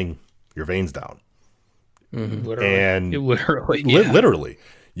start trimming your vanes down. Mm-hmm. Literally. And literally,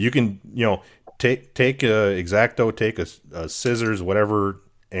 you can, take a X-Acto, take a scissors, whatever,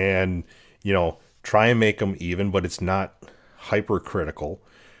 and, try and make them even, but it's not hypercritical,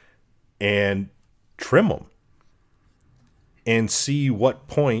 and trim them and see what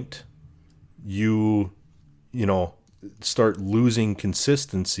point you start losing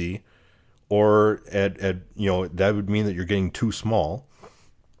consistency, or at that would mean that you're getting too small.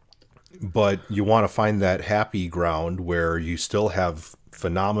 But you want to find that happy ground where you still have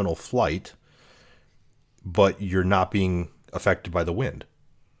phenomenal flight, but you're not being affected by the wind.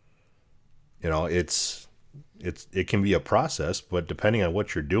 It can be a process, but depending on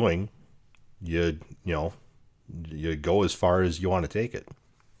what you're doing, you go as far as you want to take it.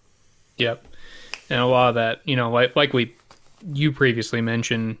 Yep. And a lot of that, like we you previously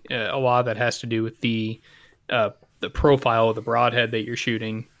mentioned, a lot of that has to do with the profile of the broadhead that you're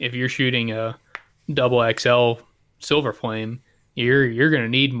shooting. If you're shooting a double XL silver flame, you're going to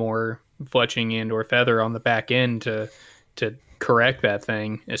need more fletching and or feather on the back end to correct that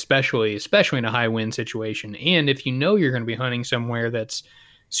thing, especially in a high wind situation. And if you know you're going to be hunting somewhere that's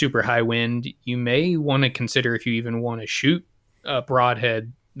super high wind, you may want to consider if you even want to shoot a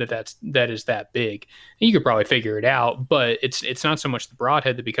broadhead that is that big. And you could probably figure it out, but it's not so much the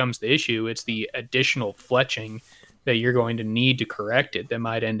broadhead that becomes the issue, it's the additional fletching that you're going to need to correct it that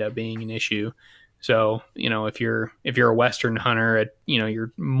might end up being an issue. So, if you're a Western hunter at,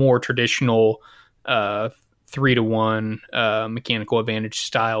 your more traditional 3-to-1 mechanical advantage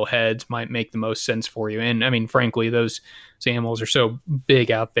style heads might make the most sense for you. And I mean, frankly, those animals are so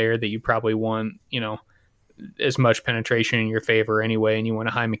big out there that you probably want, as much penetration in your favor anyway, and you want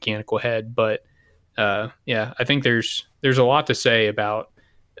a high mechanical head. But I think there's a lot to say about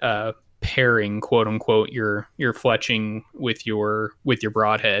pairing, quote unquote, your fletching with your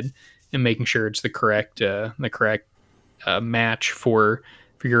broadhead and making sure it's the correct match for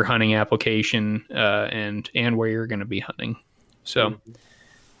your hunting application and where you're going to be hunting. So,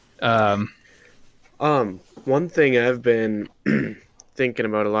 one thing I've been thinking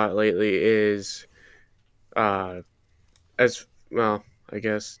about a lot lately is, as well, I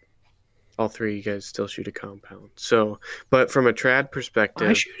guess all three of you guys still shoot a compound. So, but from a trad perspective,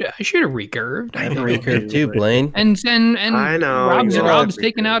 I shoot a recurved. I have a recurve too, Blaine. And I know Rob's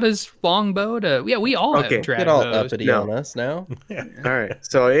taking out his longbow to. Yeah, we all have trad Get all bows. uppity on us now. All right.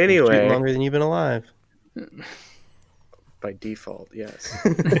 So Shoot anyway, longer than you've been alive. by default, yes.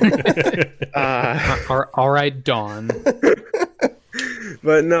 All right, Dawn.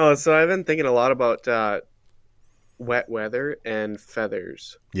 But no, so I've been thinking a lot about wet weather and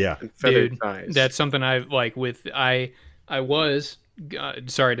feathers. Yeah. And feathered Dude, thighs. that's something I like with I was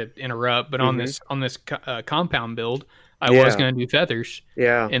sorry to interrupt, but on this compound build, I was going to do feathers.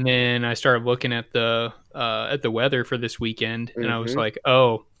 Yeah. And then I started looking at the weather for this weekend, and I was like,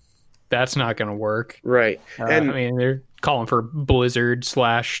 oh, that's not going to work. Right. And I mean, they're calling for blizzard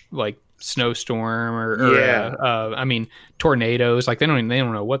 / like snowstorm or I mean tornadoes. Like they don't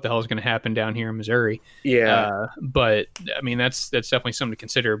know what the hell is going to happen down here in Missouri. Yeah. But I mean that's definitely something to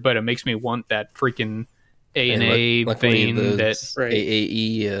consider. But it makes me want that freaking A&A vein that Right.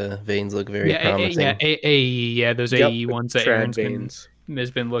 AAE veins look very promising. AAE, those AE ones that trad Aaron's veins.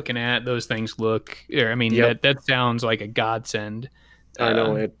 has been looking at. Those things look. I mean that sounds like a godsend. I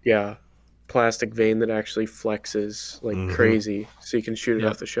know it. Yeah. Plastic vein that actually flexes like crazy, so you can shoot it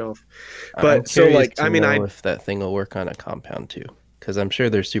off the shelf. I'm But so curious like, to I mean, know if that thing will work on a compound too, because I'm sure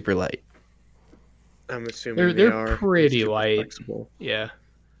they're super light. I'm assuming They're are pretty super light. flexible. Yeah.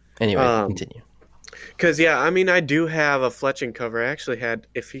 Anyway, continue. Because I mean, I do have a fletching cover. I actually had.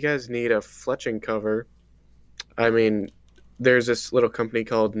 If you guys need a fletching cover, I mean, there's this little company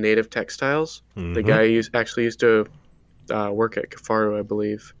called Native Textiles. The guy actually used to work at Kafaru, I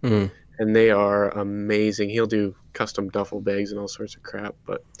believe. And they are amazing. He'll do custom duffel bags and all sorts of crap.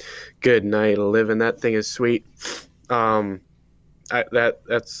 But good night living. That thing is sweet. I'm gonna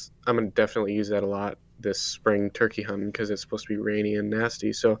definitely use that a lot this spring turkey hunting because it's supposed to be rainy and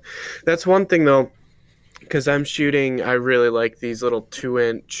nasty. So that's one thing though. Because I'm shooting, I really like these little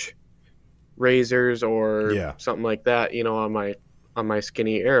 2-inch razors or something like that. On my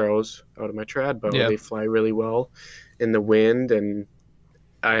skinny arrows out of my trad bow. Yeah. They fly really well in the wind and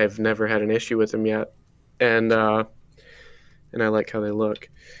I have never had an issue with them yet, and I like how they look,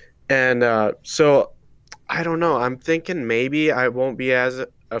 and so I don't know. I'm thinking maybe I won't be as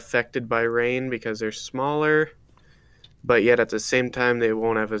affected by rain because they're smaller, but yet at the same time they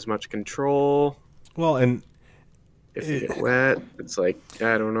won't have as much control. Well, and if you get wet, it's like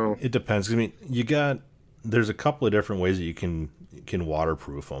I don't know. It depends. I mean, there's a couple of different ways that you can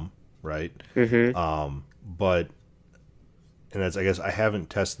waterproof them, right? But. And that's, I guess I haven't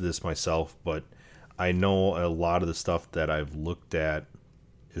tested this myself, but I know a lot of the stuff that I've looked at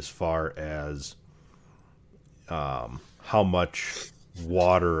as far as how much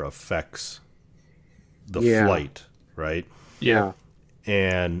water affects the flight, right? Yeah.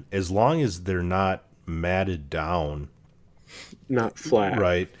 And as long as they're not matted down, not flat,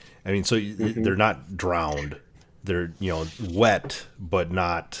 right? I mean, so they're not drowned. They're wet, but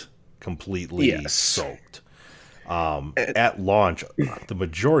not completely soaked. At launch, the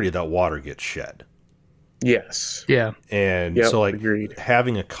majority of that water gets shed. Yes. Yeah. And so like agreed.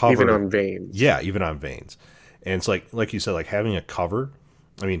 Having a cover, even on veins. Yeah, even on veins. And it's like you said, like having a cover.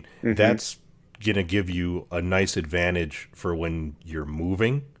 I mean, that's gonna give you a nice advantage for when you're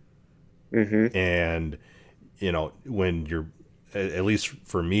moving. And you know, when you're, at least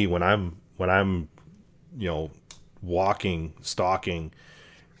for me, when I'm, you know, walking, stalking,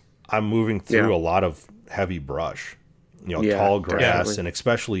 I'm moving through a lot of heavy brush, you know, tall grass, definitely. and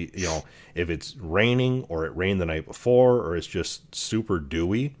especially, you know, if it's raining or it rained the night before or it's just super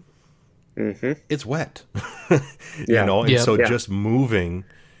dewy, it's wet, you know, and so just moving,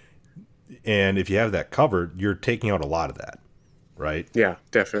 and if you have that covered, you're taking out a lot of that, right? Yeah,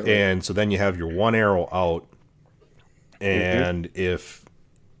 definitely. And so then you have your one arrow out, and if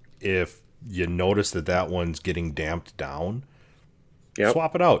you notice that one's getting damped down,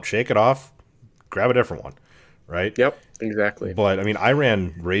 swap it out, shake it off, grab a different one, right? Yep, exactly. But I mean, I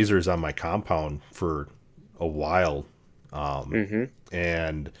ran razors on my compound for a while,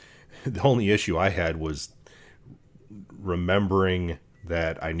 and the only issue I had was remembering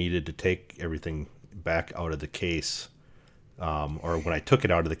that I needed to take everything back out of the case, or when I took it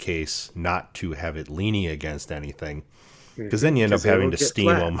out of the case, not to have it leaning against anything, because then you end up having to steam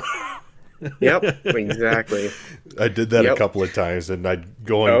them. Yep, exactly. I did that a couple of times, and I'd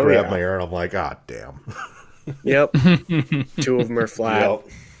go and grab my arrow, and I'm like, ah, damn. Yep. 2 of them are flat.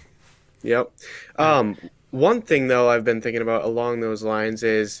 Yep. One thing, though, I've been thinking about along those lines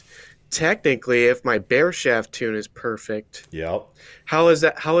is, technically, if my bear shaft tune is perfect, how is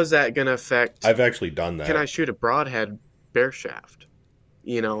that going to affect? I've actually done that. Can I shoot a broadhead bear shaft?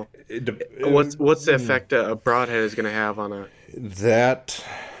 You know, what's the effect a broadhead is going to have on a that?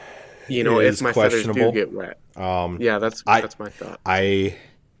 You know, if my feathers do get wet. Yeah, that's my thought. I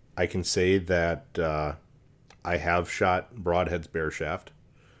can say that I have shot broadheads bear shaft.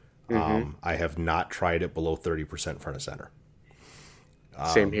 I have not tried it below 30% front of center.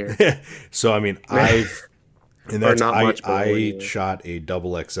 Same here. So I mean, I shot a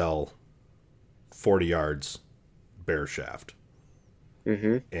double XL 40 yards bear shaft,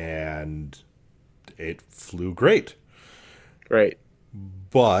 and it flew great. Right.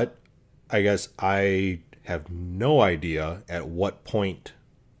 But I guess I have no idea at what point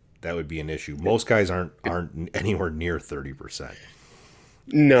that would be an issue. Most guys aren't anywhere near 30%.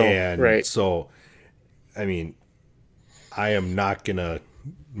 No, and right. So, I mean, I am not gonna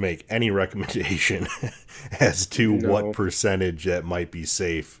make any recommendation as to what percentage that might be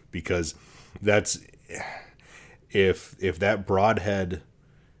safe, because that's if that broadhead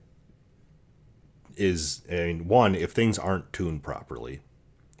is, I mean, one, if things aren't tuned properly,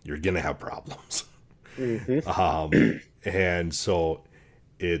 you're gonna have problems. And so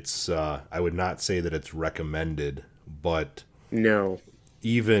it's I would not say that it's recommended, but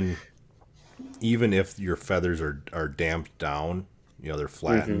even if your feathers are damped down, you know, they're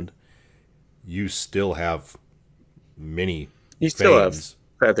flattened, you still have many still have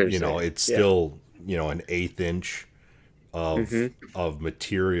feathers, you know, it's still, you know, an 1/8 inch of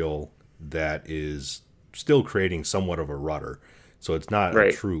material that is still creating somewhat of a rudder. So it's not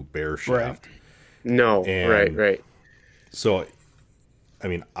a true bear shaft. No, And right. So, I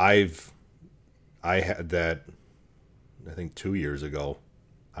mean, I had that, I think 2 years ago.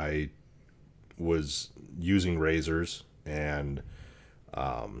 I was using razors, and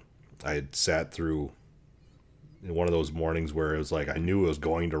I had sat through one of those mornings where it was like I knew it was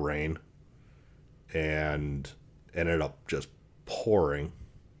going to rain, and ended up just pouring.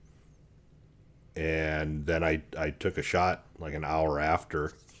 And then I took a shot like an hour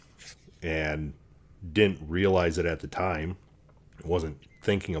after, and didn't realize it at the time. I wasn't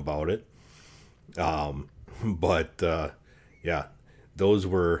thinking about it. But yeah, those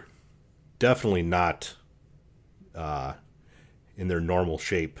were definitely not in their normal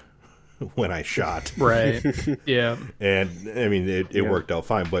shape when I shot. Right. Yeah. And I mean, it worked out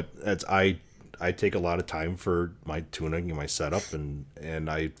fine, but I take a lot of time for my tuning and my setup, and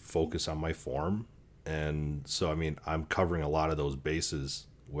I focus on my form. And so, I mean, I'm covering a lot of those bases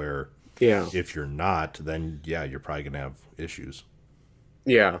where if you're not, then you're probably going to have issues.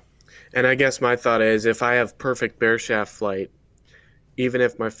 Yeah. And I guess my thought is, if I have perfect bear shaft flight, even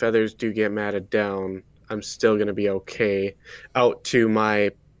if my feathers do get matted down, I'm still going to be okay out to my,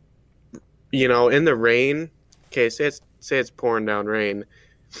 you know, in the rain. Okay, say it's pouring down rain.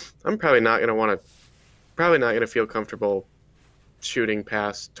 I'm probably not going to feel comfortable shooting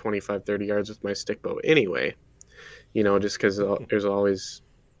past 25, 30 yards with my stick bow anyway, you know, just because there's always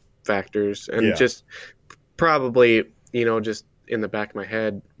factors, and just probably, you know, just in the back of my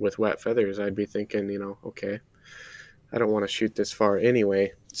head with wet feathers, I'd be thinking, you know, okay, I don't want to shoot this far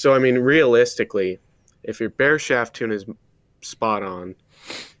anyway. So, I mean, realistically, if your bear shaft tune is spot on,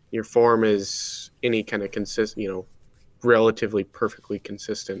 your form is any kind of consistent, you know, relatively perfectly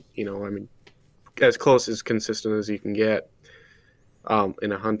consistent, you know, I mean, as close as consistent as you can get,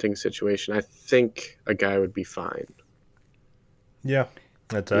 in a hunting situation, I think a guy would be fine. Yeah,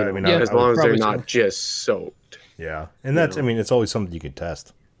 that's. You I know, mean, yeah, I as would- long as they're probably so. not just soaked. yeah, and that's. know. I mean, it's always something you can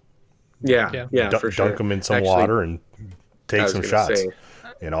test. Yeah. Yeah, for sure. Dunk them in some Actually, water and I take was some gonna shots. say,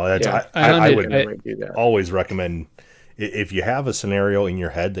 That's. Yeah. I I hunted- would I might do that. always recommend if you have a scenario in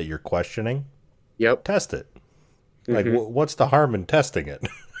your head that you're questioning, Yep. test it. Like, Mhm. what's the harm in testing it?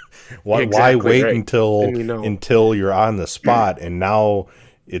 Why Exactly wait right. until And you know. until you're on the spot and now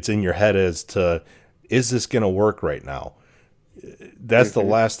it's in your head as to, is this going to work right now? That's the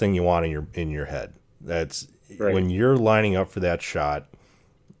last thing you want in your head. That's Right. when you're lining up for that shot,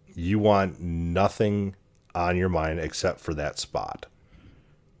 you want nothing on your mind except for that spot.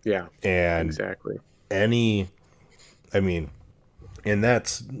 Yeah. And Exactly. I mean, and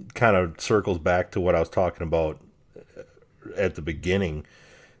that's kind of circles back to what I was talking about at the beginning,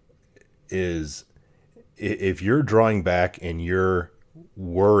 is if you're drawing back and you're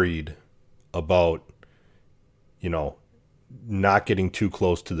worried about, not getting too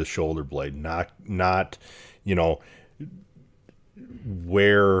close to the shoulder blade, not,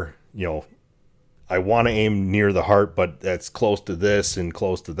 where, I want to aim near the heart, but that's close to this and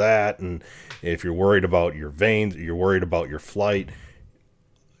close to that. And if you're worried about your veins, you're worried about your flight,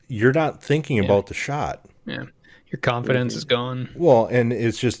 you're not thinking about the shot. Yeah. Your confidence is gone. Well, and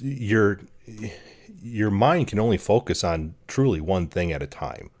it's just your mind can only focus on truly one thing at a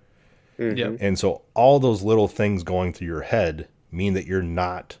time. Yep. And so all those little things going through your head mean that you're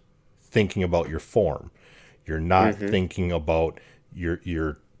not thinking about your form. You're not thinking about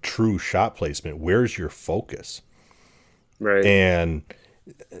your true shot placement. Where's your focus? Right. And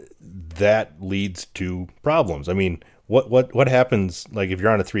that leads to problems. I mean, what happens, like, if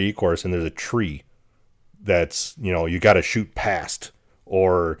you're on a 3D course and there's a tree that's, you got to shoot past,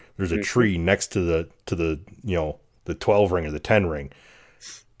 or there's a tree next to the the 12 ring or the 10 ring,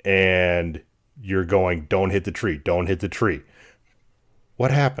 and you're going, don't hit the tree.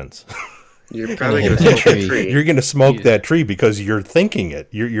 What happens? You're probably hit going to that smoke tree. a tree. You're going to smoke that tree because you're thinking it.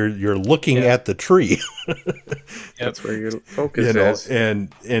 You're looking at the tree. That's where your focus You know, is.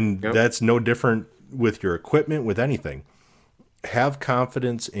 and Yep. that's no different with your equipment, with anything. Have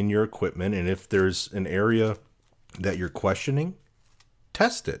confidence in your equipment, and if there's an area that you're questioning,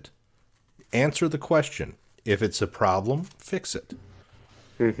 test it. Answer the question. If it's a problem, fix it.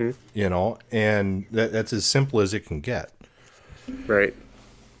 And that's as simple as it can get. Right.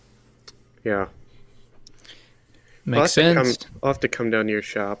 Yeah. Makes sense. I'll have to come down to your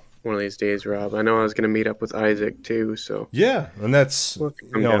shop one of these days, Rob. I know I was going to meet up with Isaac too, so Yeah, and that's We'll have to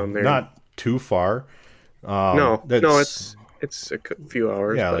come down there. not too far. no, that's- it's a few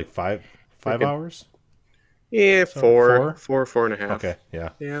hours. yeah, but like five could- hours. yeah, four? four and a half. Okay, yeah.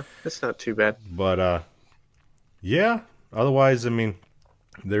 Yeah, that's not too bad. But yeah. Otherwise, I mean,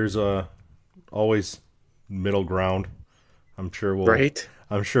 there's always middle ground. I'm sure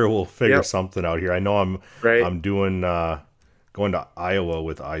we'll figure Yep. something out here. I know Right. I'm doing going to Iowa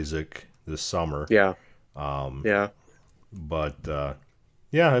with Isaac this summer. Yeah. But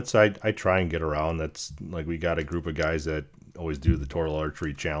yeah, I try and get around. That's like, we got a group of guys that always do the Total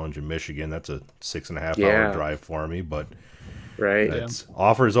Archery Challenge in Michigan. That's a 6.5 Yeah. hour drive for me, but Right. it's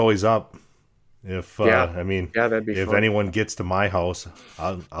offer's always up. If Yeah. I mean, Yeah, that'd be if fun. anyone gets to my house,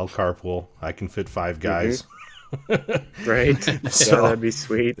 I'll carpool. I can fit 5 guys. Right. So- Yeah, that'd be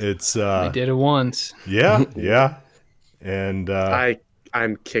sweet. It's I did it once. yeah, and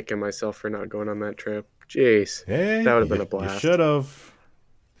I'm kicking myself for not going on that trip. Jeez. hey, that would've been a you blast. should have.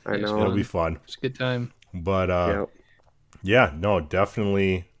 I Yes, know. It'll be fun. It's a good time. But Yeah. yeah, no,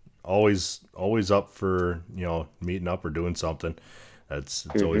 definitely always up for, meeting up or doing something. It's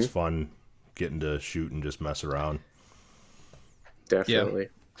always fun getting to shoot and just mess around. Definitely.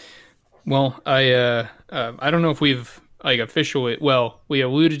 Well, I don't know if we've like officially. Well, we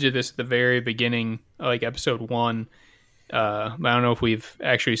alluded to this at the very beginning, like episode 1. I don't know if we've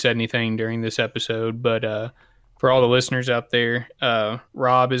actually said anything during this episode, but for all the listeners out there,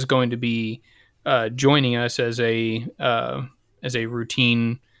 Rob is going to be joining us as a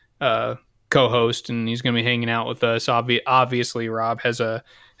routine co-host, and he's going to be hanging out with us. Obviously, Rob has a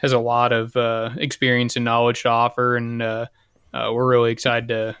lot of experience and knowledge to offer, and we're really excited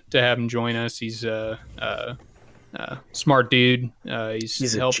to have him join us. He's a smart dude.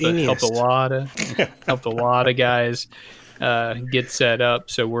 He's a helped genius. a lot of guys get set up.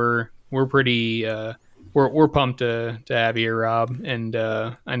 So we're pretty we're pumped to have you here, Rob. And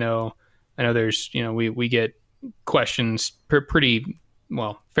I know there's we get questions pretty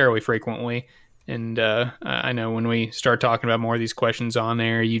fairly frequently. And I know when we start talking about more of these questions on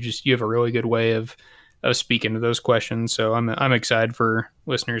there, you have a really good way of speaking to those questions. So I'm excited for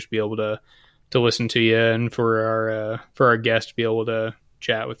listeners to be able to listen to you, and for our guests to be able to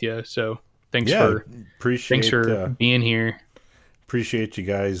chat with you. So thanks for being here. Appreciate you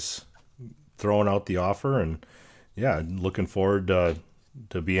guys throwing out the offer, and yeah, looking forward to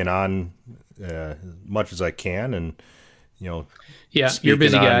being on as much as I can, and you're a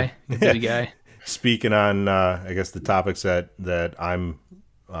busy guy. Busy guy. Speaking on I guess the topics that I'm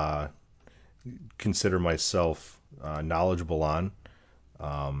consider myself knowledgeable on.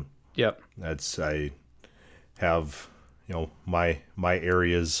 Yep. I have my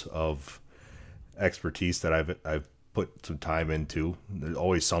areas of expertise that I've put some time into. There's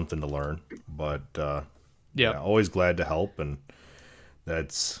always something to learn, but always glad to help. And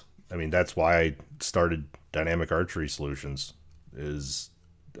that's why I started Dynamic Archery Solutions. Is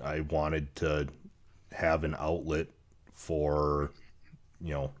I wanted to have an outlet for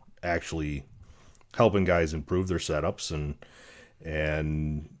actually helping guys improve their setups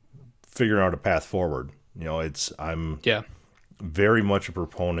and figuring out a path forward. I'm very much a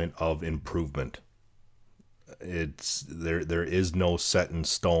proponent of improvement. There is no set in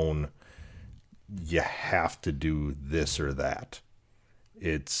stone, you have to do this or that.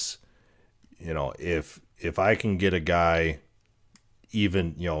 It's if I can get a guy,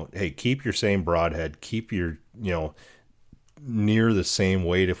 even hey, keep your same broadhead, keep your near the same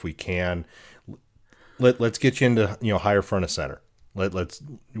weight if we can. Let's get you into higher front of center. Let's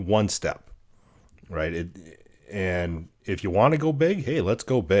one step, right? And if you want to go big, hey, let's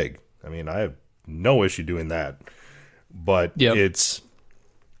go big. I mean, I have no issue doing that. But it's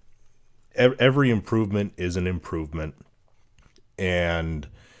every improvement is an improvement, and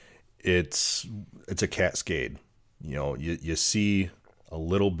it's a cascade. You see a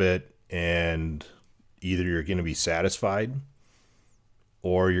little bit, and either you're going to be satisfied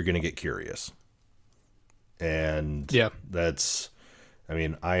or you're going to get curious. And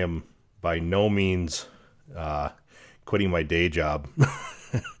I am by no means quitting my day job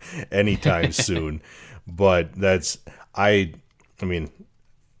anytime soon, but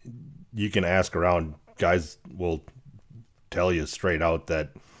you can ask around, guys will tell you straight out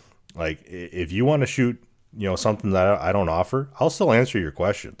that, like, if you want to shoot, something that I don't offer, I'll still answer your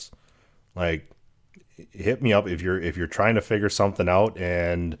questions. Like, hit me up if you're trying to figure something out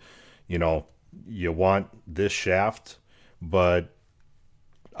and, you want this shaft, but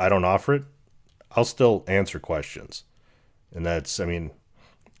I don't offer it, I'll still answer questions. And I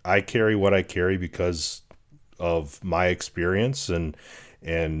carry what I carry because of my experience and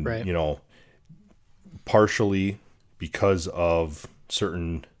right. Partially because of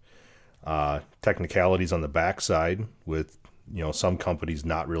certain technicalities on the backside with, some companies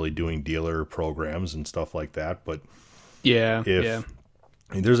not really doing dealer programs and stuff like that. But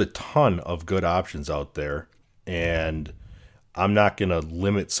there's a ton of good options out there, and I'm not going to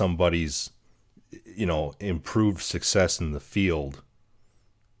limit somebody's, improved success in the field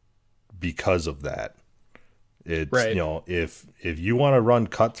because of that. It's, right. If you want to run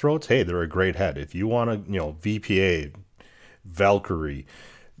cutthroats, hey, they're a great head. If you want to, VPA, Valkyrie,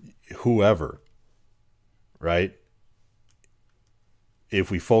 whoever, right? If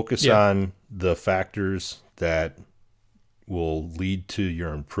we focus on the factors that will lead to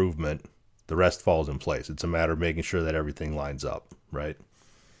your improvement, the rest falls in place. It's a matter of making sure that everything lines up, right?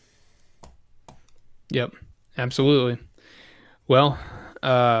 Yep, absolutely. Well,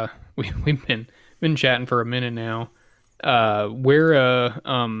 we've been chatting for a minute now. It's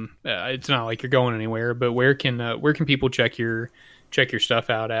not like you're going anywhere, but where can people check your stuff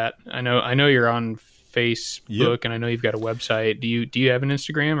out at? I know you're on Facebook, and I know you've got a website. Do you have an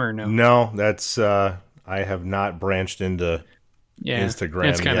Instagram or no? No, that's I have not branched into Instagram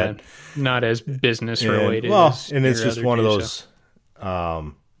it's kind of not as business related. And it's just one of those.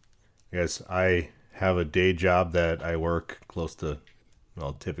 I guess I have a day job that I work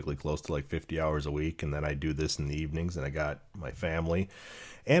typically close to like 50 hours a week, and then I do this in the evenings, and I got my family,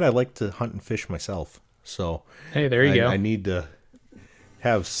 and I like to hunt and fish myself. So hey, there you go. I need to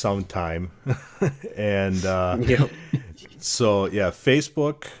have some time, and so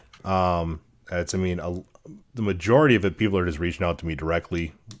Facebook. The majority of it, people are just reaching out to me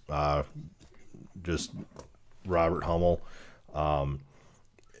directly. Just Robert Hummel.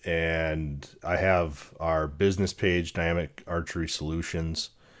 And I have our business page, Dynamic Archery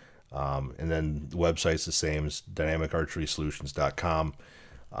Solutions. And then the website's the same as dynamicarcherysolutions.com.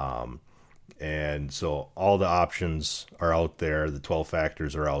 And so all the options are out there. The 12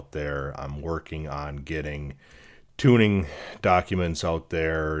 factors are out there. I'm working on getting tuning documents out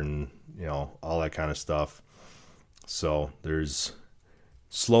there and, all that kind of stuff. So there's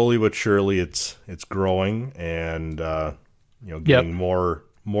slowly but surely it's growing, and getting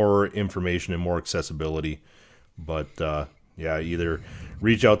more information and more accessibility. But yeah, either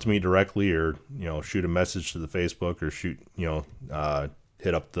reach out to me directly, or shoot a message to the Facebook, or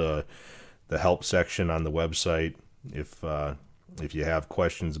hit up the help section on the website if you have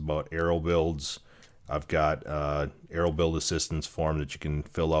questions about arrow builds. I've got arrow build assistance form that you can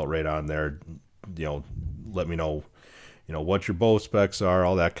fill out right on there. Let me know what your bow specs are,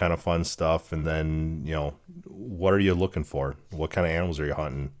 all that kind of fun stuff, and then what are you looking for, what kind of animals are you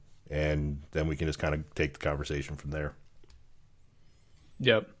hunting, and then we can just kind of take the conversation from there.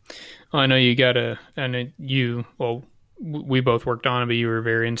 Yep. I know you gotta, and we both worked on it, but you were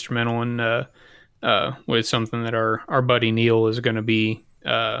very instrumental in with something that our buddy Neil is going to be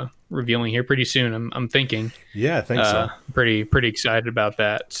revealing here pretty soon. I'm thinking. Yeah, I think so. Pretty excited about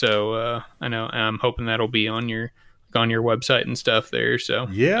that. So I know I'm hoping that'll be on your website and stuff there. So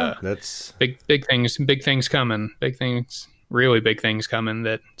yeah, that's big things coming. Really big things coming.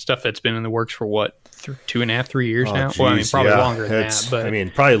 That stuff that's been in the works for what, 2.5, 3 years now. Geez, well, I mean, probably longer than that.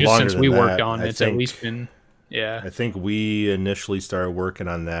 But probably longer since than we that. worked on it, it's at least been. Yeah, I think we initially started working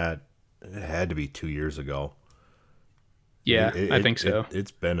on that. It had to be 2 years ago. Yeah, I think so.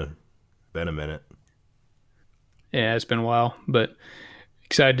 It's been a minute. Yeah, it's been a while, but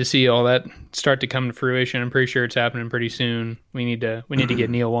excited to see all that start to come to fruition. I'm pretty sure it's happening pretty soon. We need to get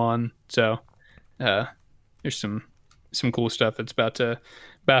Neil on. So there's some cool stuff that's about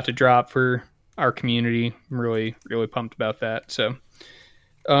to drop for our community. I'm really pumped about that. So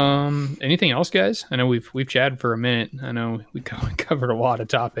anything else, guys? I know we've chatted for a minute. I know we covered a lot of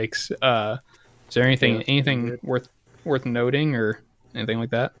topics. Is there anything worth noting or anything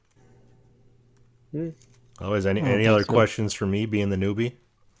like that? Oh, is any other questions for me, being the newbie?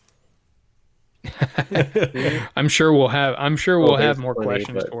 I'm sure we'll have more plenty,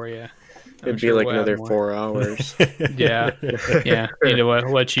 questions for you. It'd be like another 4 hours. Yeah. Need to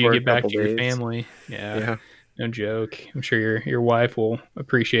let you For a get back to couple your days. family. Yeah. No joke. I'm sure your wife will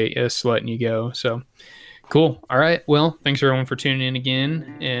appreciate us letting you go. So cool. All right. Well, thanks everyone for tuning in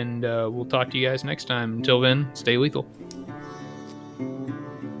again, and we'll talk to you guys next time. Until then, stay lethal.